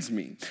guides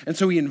me? And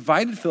so he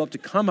invited Philip to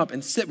come up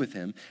and sit with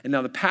him. And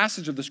now the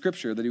passage of the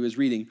scripture that he was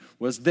reading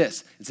was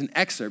this. It's an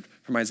excerpt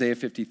from Isaiah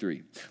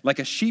 53. Like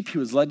a sheep he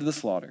was led to the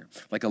slaughter.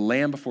 Like a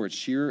lamb before its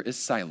shearer is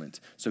silent.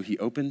 So he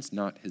opens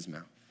not his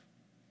mouth.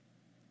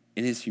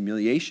 In his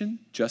humiliation,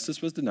 justice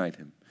was denied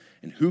him.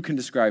 And who can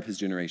describe his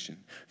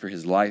generation? For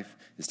his life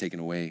is taken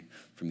away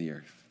from the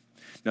earth.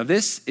 Now,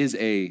 this is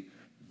a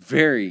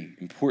very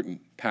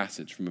important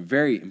passage from a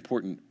very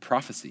important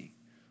prophecy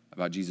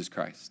about Jesus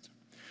Christ,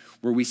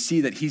 where we see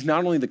that he's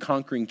not only the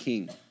conquering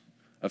king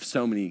of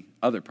so many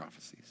other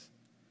prophecies,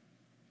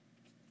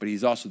 but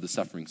he's also the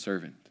suffering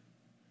servant.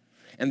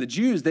 And the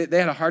Jews, they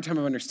had a hard time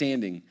of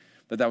understanding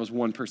that was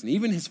one person.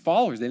 Even his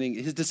followers,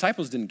 his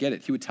disciples didn't get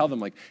it. He would tell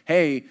them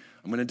hey,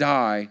 I'm going to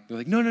die. They're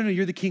like, no,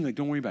 you're the king.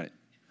 Don't worry about it.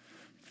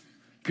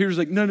 Peter's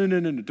like, no,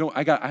 don't.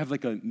 I have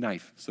a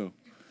knife, so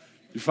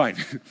you're fine.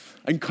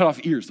 I can cut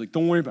off ears.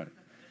 Don't worry about it.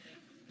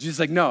 Jesus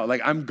is no,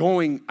 I'm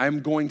going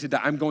to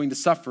die. I'm going to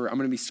suffer. I'm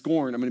going to be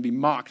scorned. I'm going to be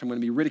mocked. I'm going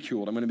to be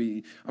ridiculed. I'm going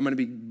to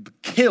be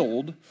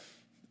killed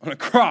on a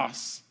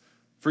cross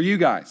for you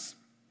guys.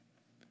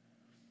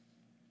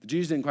 The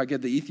Jews didn't quite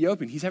get the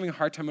Ethiopian. He's having a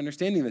hard time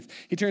understanding this.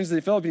 He turns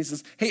to Philip and he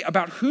says, hey,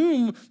 about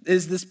whom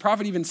is this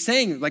prophet even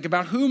saying? Like,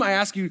 about whom, I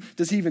ask you,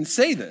 does he even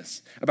say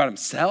this? About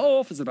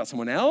himself? Is it about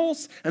someone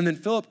else? And then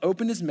Philip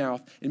opened his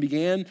mouth and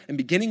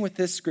beginning with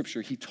this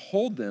scripture, he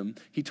told him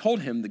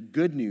the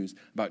good news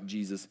about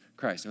Jesus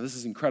Christ. Now, this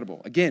is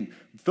incredible. Again,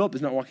 Philip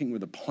is not walking in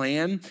with a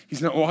plan.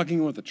 He's not walking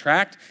in with a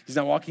tract. He's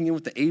not walking in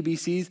with the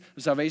ABCs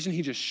of salvation.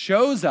 He just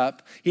shows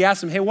up. He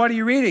asks him, hey, what are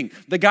you reading?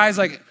 The guy's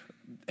like,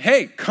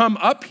 hey, come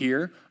up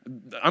here.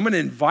 I'm going to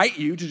invite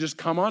you to just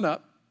come on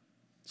up.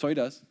 So he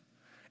does.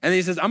 And then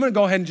he says, I'm going to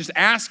go ahead and just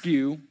ask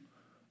you,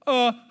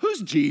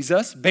 who's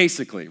Jesus,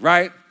 basically,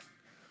 right?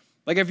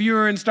 Like if you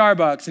were in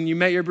Starbucks and you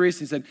met your barista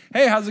and said,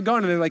 hey, how's it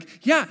going? And they're like,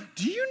 yeah,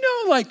 do you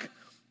know like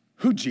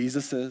who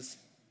Jesus is?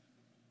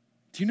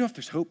 Do you know if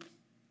there's hope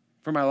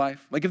for my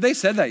life? Like if they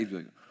said that, you'd be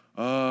like,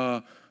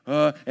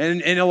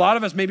 and a lot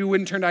of us maybe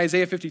wouldn't turn to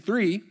Isaiah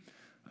 53,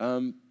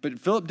 but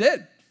Philip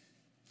did.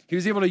 He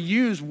was able to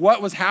use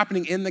what was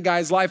happening in the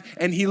guy's life,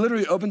 and he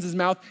literally opens his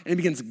mouth and he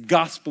begins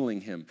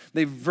gospeling him.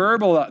 They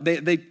verbify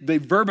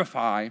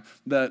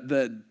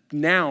the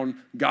noun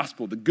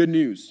gospel, the good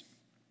news.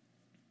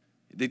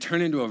 They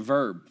turn into a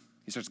verb.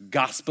 He starts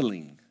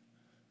gospeling.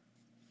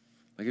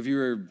 Like if you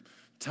were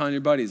telling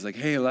your buddies, like,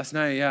 hey, last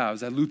night, I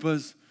was at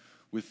Lupa's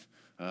with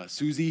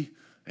Susie,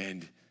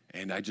 and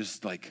I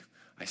just like,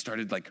 I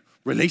started like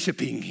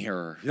relationshiping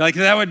her. Like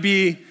that would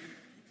be,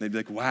 they'd be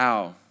like,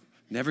 wow.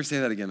 Never say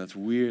that again. That's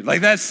weird.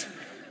 Like that's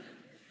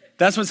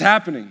what's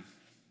happening.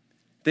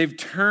 They've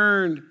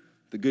turned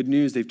the good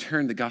news, they've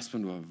turned the gospel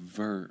into a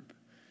verb.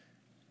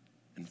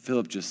 And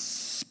Philip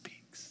just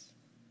speaks.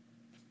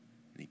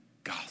 And he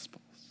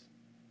gospels.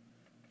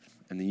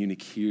 And the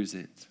eunuch hears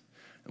it.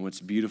 And what's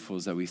beautiful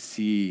is that we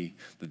see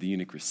that the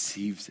eunuch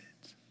receives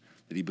it,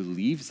 that he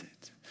believes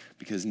it.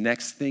 Because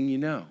next thing you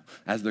know,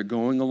 as they're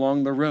going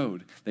along the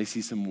road, they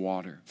see some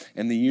water.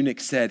 And the eunuch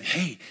said,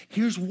 hey,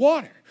 here's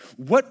water.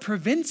 What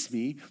prevents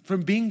me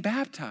from being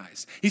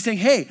baptized? He's saying,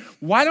 hey,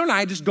 why don't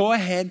I just go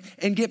ahead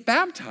and get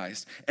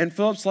baptized? And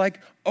Philip's like,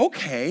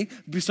 okay.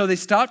 So they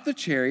stopped the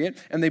chariot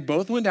and they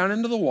both went down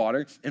into the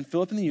water, and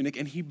Philip and the eunuch,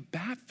 and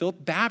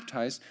Philip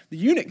baptized the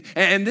eunuch.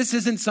 And this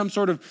isn't some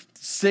sort of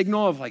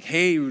signal of like,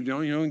 hey, you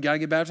got to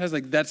get baptized.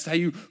 Like that's how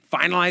you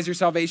finalize your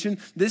salvation.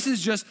 This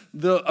is just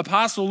the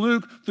Apostle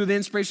Luke, through the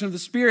inspiration of the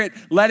Spirit,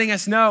 letting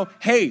us know,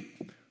 hey,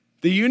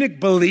 the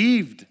eunuch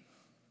believed.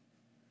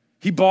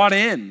 He bought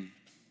in.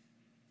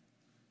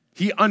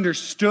 He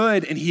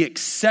understood and he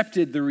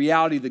accepted the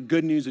reality, the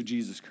good news of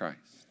Jesus Christ.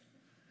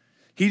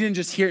 He didn't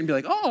just hear it and be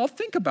like, oh, I'll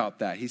think about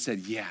that. He said,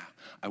 yeah,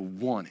 I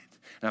want it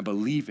and I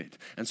believe it.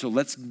 And so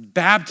let's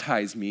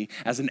baptize me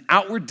as an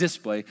outward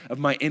display of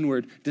my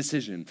inward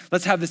decision.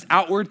 Let's have this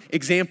outward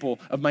example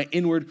of my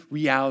inward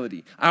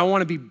reality. I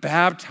want to be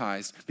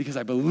baptized because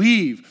I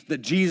believe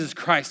that Jesus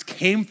Christ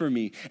came for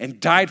me and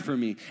died for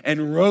me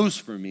and rose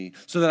for me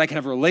so that I can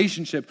have a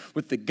relationship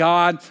with the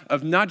God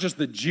of not just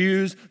the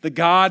Jews, the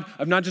God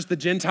of not just the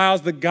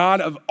Gentiles, the God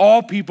of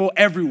all people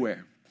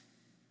everywhere.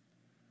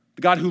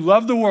 The God who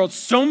loved the world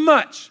so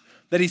much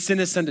that he sent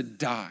his son to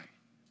die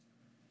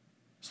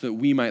so that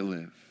we might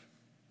live.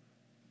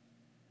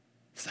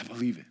 Because I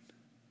believe it.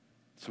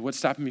 So what's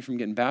stopping me from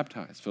getting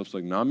baptized? Philip's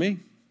like, not me.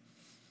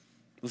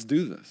 Let's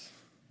do this.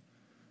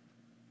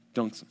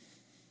 Dunks him.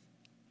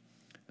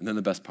 And then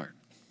the best part.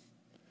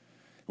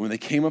 When they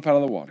came up out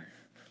of the water,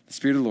 the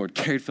Spirit of the Lord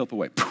carried Philip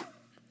away.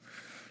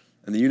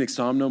 And the eunuch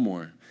saw him no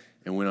more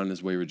and went on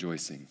his way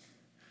rejoicing.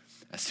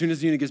 As soon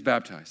as the eunuch gets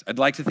baptized, I'd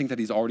like to think that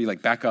he's already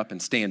like back up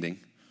and standing,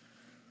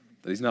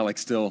 that he's not like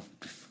still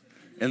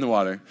in the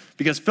water,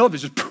 because Philip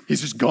is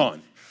he's just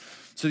gone.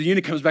 So the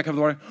eunuch comes back up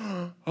the water.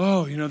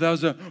 Oh, that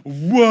was a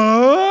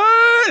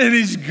what? And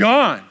he's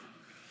gone.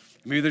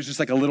 Maybe there's just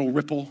like a little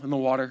ripple in the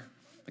water,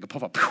 like a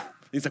puff up.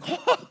 He's like,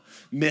 oh,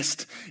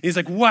 missed. He's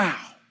like, wow.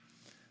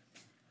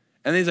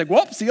 And then he's like,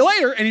 well, see you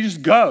later. And he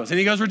just goes, and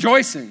he goes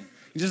rejoicing.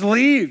 He just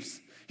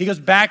leaves. He goes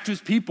back to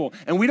his people.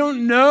 And we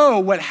don't know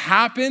what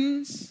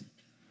happens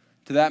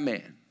to that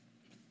man.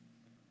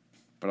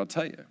 But I'll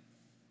tell you,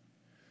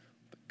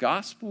 the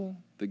gospel,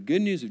 the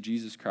good news of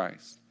Jesus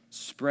Christ,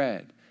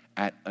 spread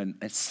at an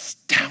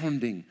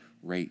astounding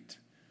rate.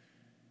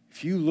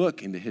 If you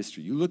look into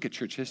history, you look at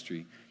church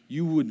history,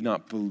 you would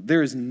not believe,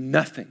 there is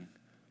nothing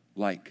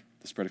like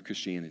the spread of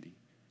Christianity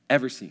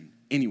ever seen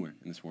anywhere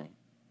in this world.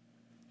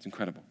 It's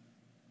incredible.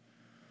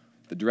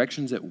 The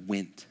directions it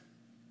went.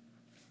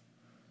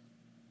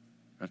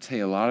 I'll tell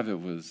you, a lot of it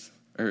was,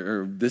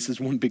 or this is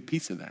one big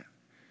piece of that.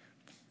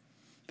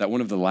 That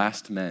one of the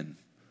last men,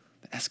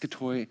 the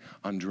Eskatoi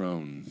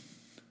Andron,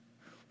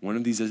 one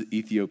of these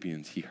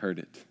Ethiopians, he heard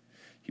it,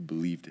 he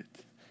believed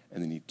it,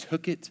 and then he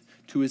took it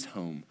to his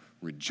home,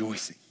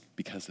 rejoicing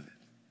because of it.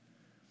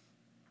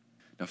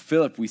 Now,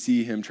 Philip, we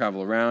see him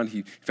travel around.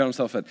 He found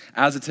himself at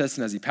Azotus,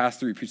 and as he passed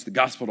through, he preached the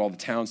gospel to all the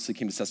towns, so he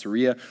came to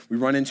Caesarea. We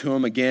run into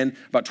him again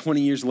about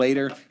 20 years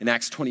later in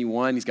Acts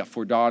 21. He's got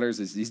 4 daughters.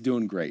 He's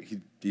doing great.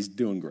 He's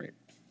doing great.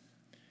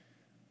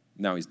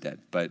 Now he's dead,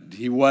 but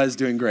he was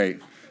doing great.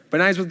 But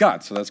now he's with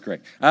God, so that's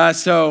great.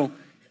 So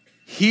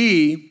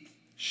He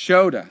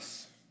showed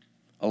us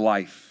a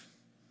life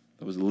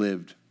that was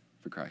lived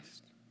for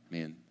Christ.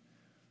 Man.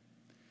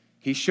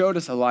 He showed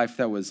us a life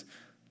that was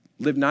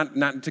lived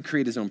not to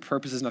create his own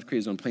purposes, not to create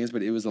his own plans,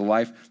 but it was a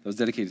life that was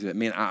dedicated to it.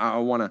 Man, I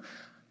want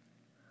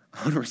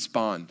to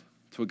respond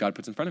to what God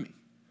puts in front of me.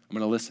 I'm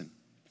going to listen.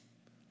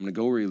 I'm going to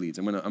go where he leads.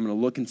 I'm going to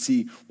look and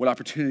see what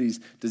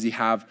opportunities does he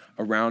have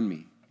around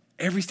me.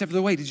 Every step of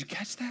the way. Did you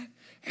catch that?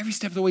 Every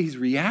step of the way he's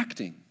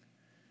reacting.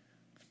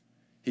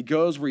 He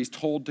goes where he's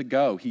told to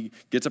go. He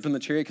gets up in the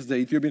chariot because the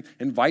Ethiopian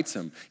invites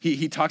him.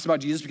 He talks about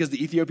Jesus because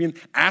the Ethiopian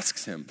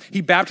asks him.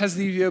 He baptizes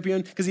the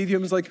Ethiopian because the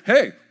Ethiopian's like,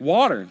 hey,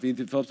 water.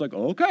 Philip's like,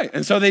 okay.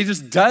 And so they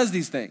just does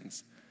these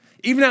things.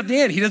 Even at the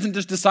end, he doesn't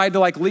just decide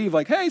to leave,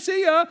 hey,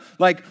 see ya.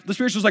 The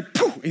spiritual's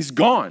poof, he's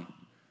gone.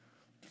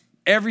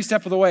 Every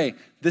step of the way,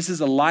 this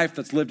is a life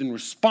that's lived in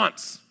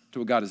response to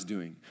what God is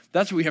doing.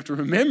 That's what we have to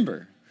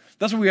remember.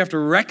 That's what we have to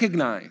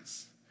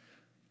recognize.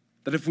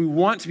 That if we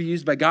want to be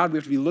used by God, we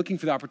have to be looking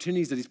for the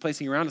opportunities that he's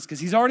placing around us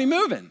because he's already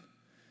moving.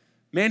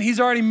 Man, he's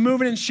already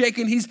moving and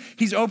shaking.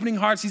 He's opening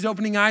hearts. He's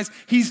opening eyes.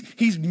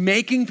 He's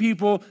making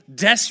people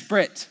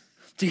desperate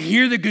to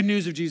hear the good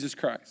news of Jesus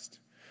Christ.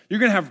 You're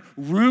going to have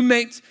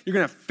roommates. You're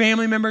going to have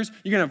family members.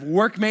 You're going to have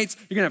workmates.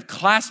 You're going to have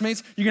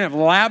classmates. You're going to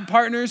have lab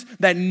partners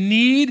that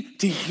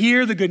need to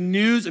hear the good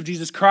news of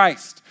Jesus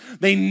Christ.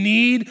 They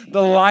need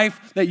the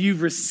life that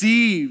you've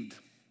received.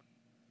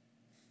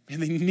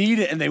 And they need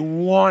it and they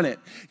want it.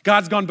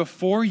 God's gone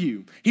before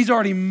you. He's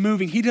already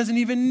moving. He doesn't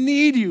even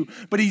need you,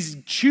 but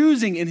he's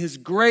choosing in his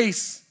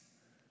grace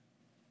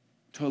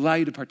to allow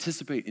you to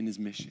participate in his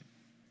mission.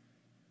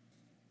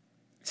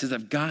 He says,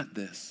 I've got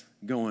this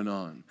going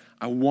on.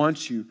 I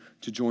want you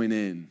to join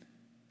in.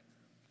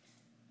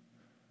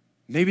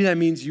 Maybe that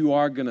means you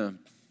are going to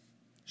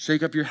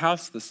shake up your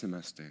house this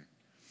semester.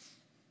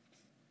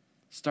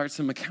 Start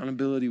some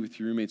accountability with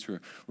your roommates or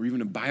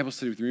even a Bible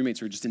study with your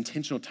roommates or just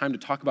intentional time to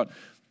talk about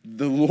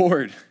the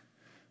Lord,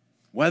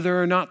 whether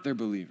or not they're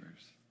believers.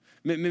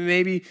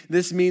 Maybe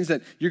this means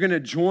that you're going to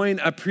join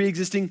a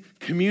pre-existing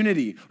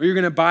community or you're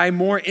going to buy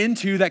more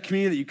into that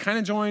community that you kind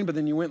of joined, but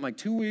then you went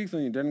 2 weeks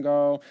and you didn't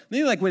go. Then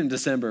you went in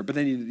December, but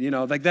then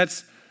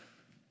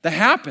that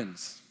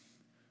happens.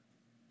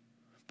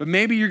 But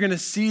maybe you're going to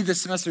see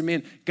this semester,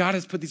 man, God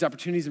has put these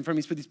opportunities in front of me.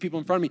 He's put these people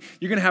in front of me.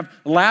 You're going to have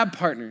lab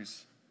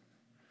partners.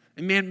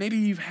 And man, maybe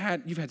you've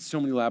had so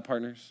many lab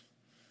partners.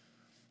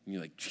 And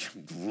you're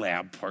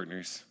lab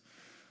partners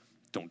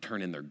don't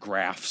turn in their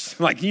graphs.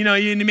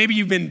 Maybe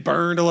you've been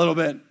burned a little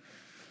bit.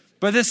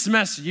 But this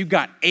semester, you've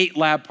got 8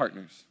 lab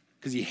partners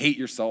because you hate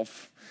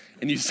yourself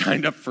and you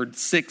signed up for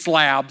 6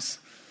 labs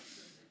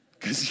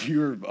because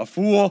you're a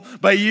fool.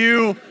 But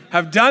you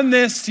have done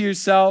this to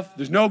yourself.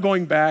 There's no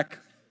going back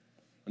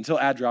until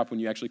ad drop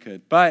when you actually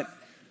could. But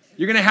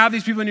you're going to have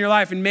these people in your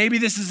life, and maybe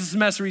this is a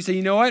semester where you say,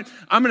 you know what?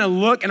 I'm going to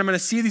look, and I'm going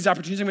to see these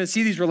opportunities. I'm going to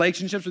see these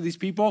relationships with these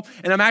people,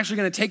 and I'm actually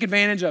going to take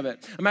advantage of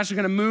it. I'm actually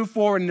going to move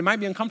forward, and it might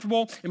be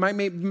uncomfortable. It might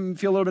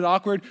feel a little bit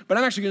awkward, but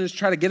I'm actually going to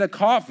try to get a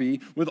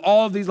coffee with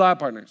all of these lab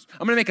partners.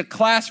 I'm going to make a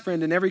class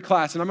friend in every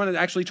class, and I'm going to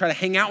actually try to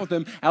hang out with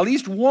them at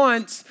least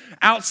once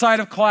outside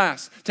of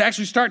class to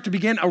actually start to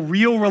begin a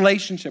real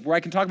relationship where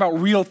I can talk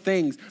about real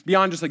things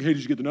beyond just hey, did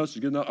you get the notes?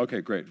 Did you get the notes?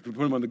 Okay, great. Put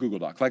them on the Google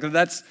Doc.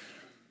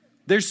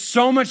 There's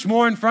so much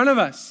more in front of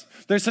us.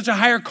 There's such a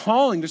higher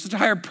calling. There's such a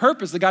higher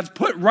purpose that God's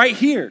put right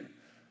here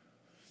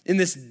in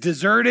this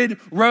deserted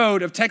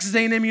road of Texas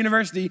A&M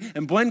University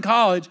and Blinn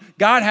College.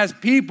 God has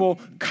people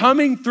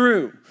coming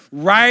through,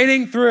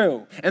 riding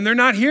through, and they're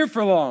not here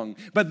for long,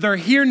 but they're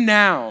here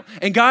now.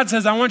 And God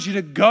says, I want you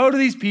to go to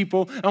these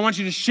people. I want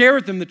you to share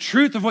with them the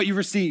truth of what you've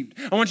received.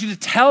 I want you to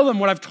tell them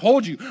what I've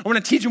told you. I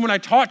want to teach them what I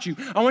taught you.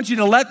 I want you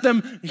to let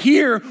them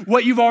hear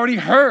what you've already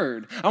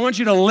heard. I want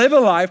you to live a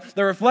life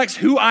that reflects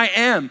who I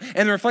am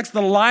and reflects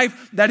the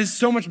life that is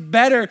so much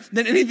better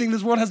than anything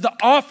this world has to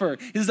offer.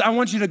 He says, I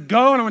want you to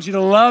go and I want you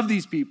to love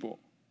these people.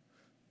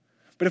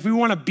 But if we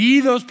want to be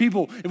those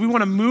people, if we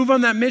want to move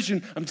on that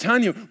mission, I'm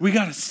telling you, we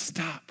got to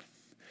stop.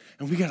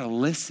 And we got to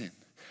listen.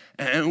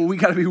 And we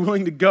got to be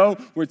willing to go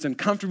where it's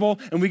uncomfortable.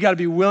 And we got to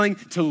be willing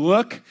to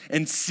look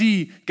and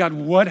see, God,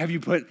 what have you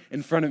put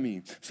in front of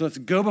me? So let's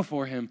go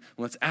before him.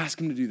 And let's ask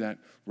him to do that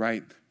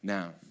right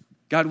now.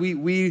 God,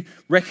 we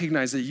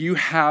recognize that you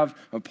have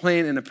a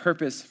plan and a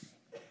purpose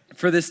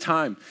for this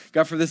time.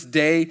 God, for this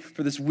day,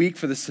 for this week,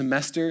 for this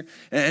semester.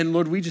 And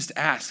Lord, we just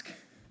ask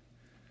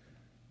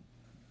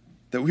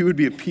that we would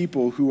be a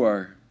people who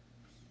are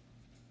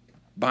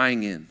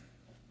buying in.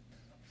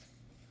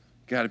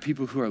 God,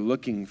 people who are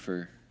looking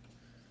for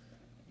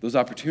those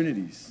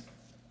opportunities,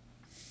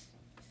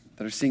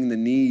 that are seeing the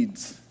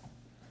needs,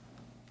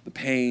 the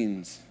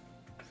pains,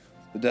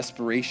 the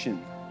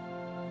desperation.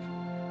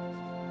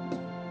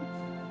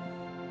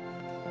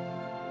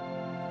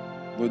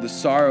 Lord, the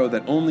sorrow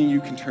that only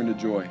you can turn to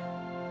joy.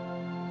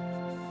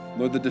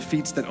 Lord, the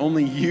defeats that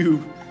only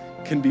you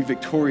can be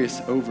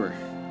victorious over.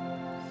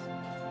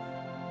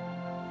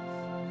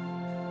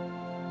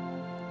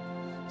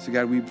 So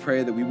God, we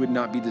pray that we would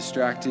not be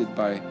distracted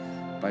by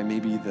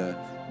maybe the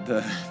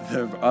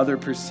the other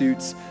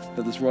pursuits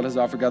that this world has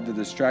offered, God, the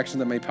distractions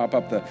that may pop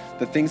up,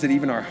 the things that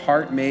even our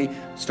heart may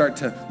start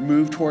to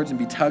move towards and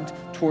be tugged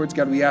towards.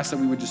 God, we ask that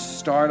we would just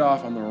start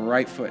off on the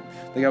right foot.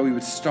 That, God, we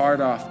would start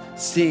off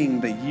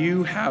seeing that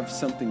you have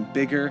something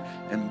bigger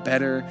and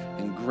better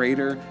and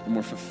greater and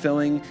more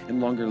fulfilling and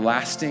longer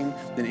lasting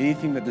than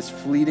anything that this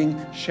fleeting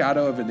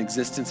shadow of an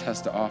existence has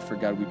to offer.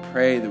 God, we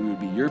pray that we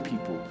would be your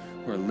people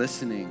who are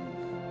listening,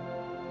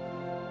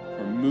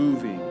 who are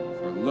moving,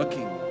 who are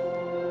looking.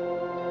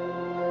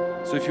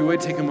 So if you would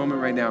take a moment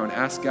right now and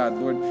ask God,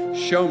 Lord,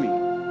 show me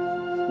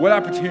what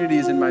opportunity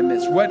is in my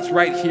midst, what's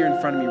right here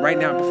in front of me right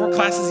now, before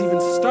classes even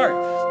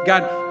start.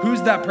 God,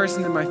 who's that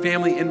person in my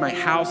family, in my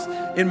house,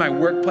 in my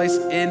workplace,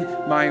 in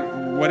my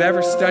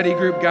whatever study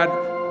group? God,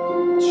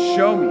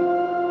 show me.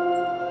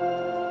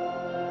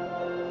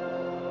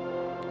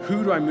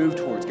 Who do I move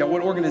towards? God,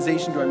 what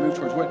organization do I move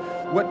towards?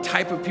 What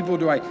type of people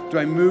do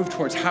I move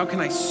towards? How can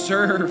I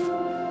serve?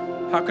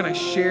 How can I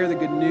share the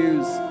good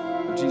news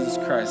of Jesus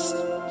Christ?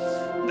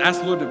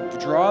 Ask the Lord to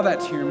draw that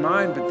to your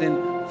mind, but then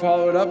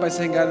follow it up by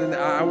saying, God,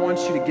 I want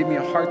you to give me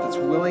a heart that's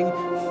willing,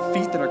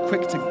 feet that are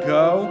quick to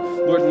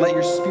go. Lord, let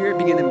your Spirit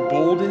begin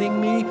emboldening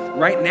me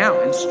right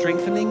now and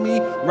strengthening me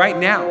right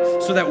now,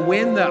 so that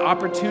when the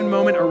opportune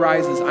moment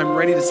arises, I'm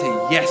ready to say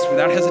yes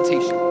without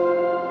hesitation.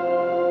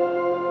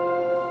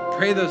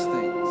 Pray those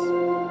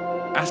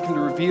things. Ask him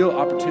to reveal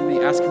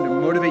opportunity. Ask him to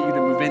motivate you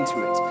to move into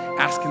it.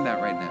 Ask him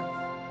that right now.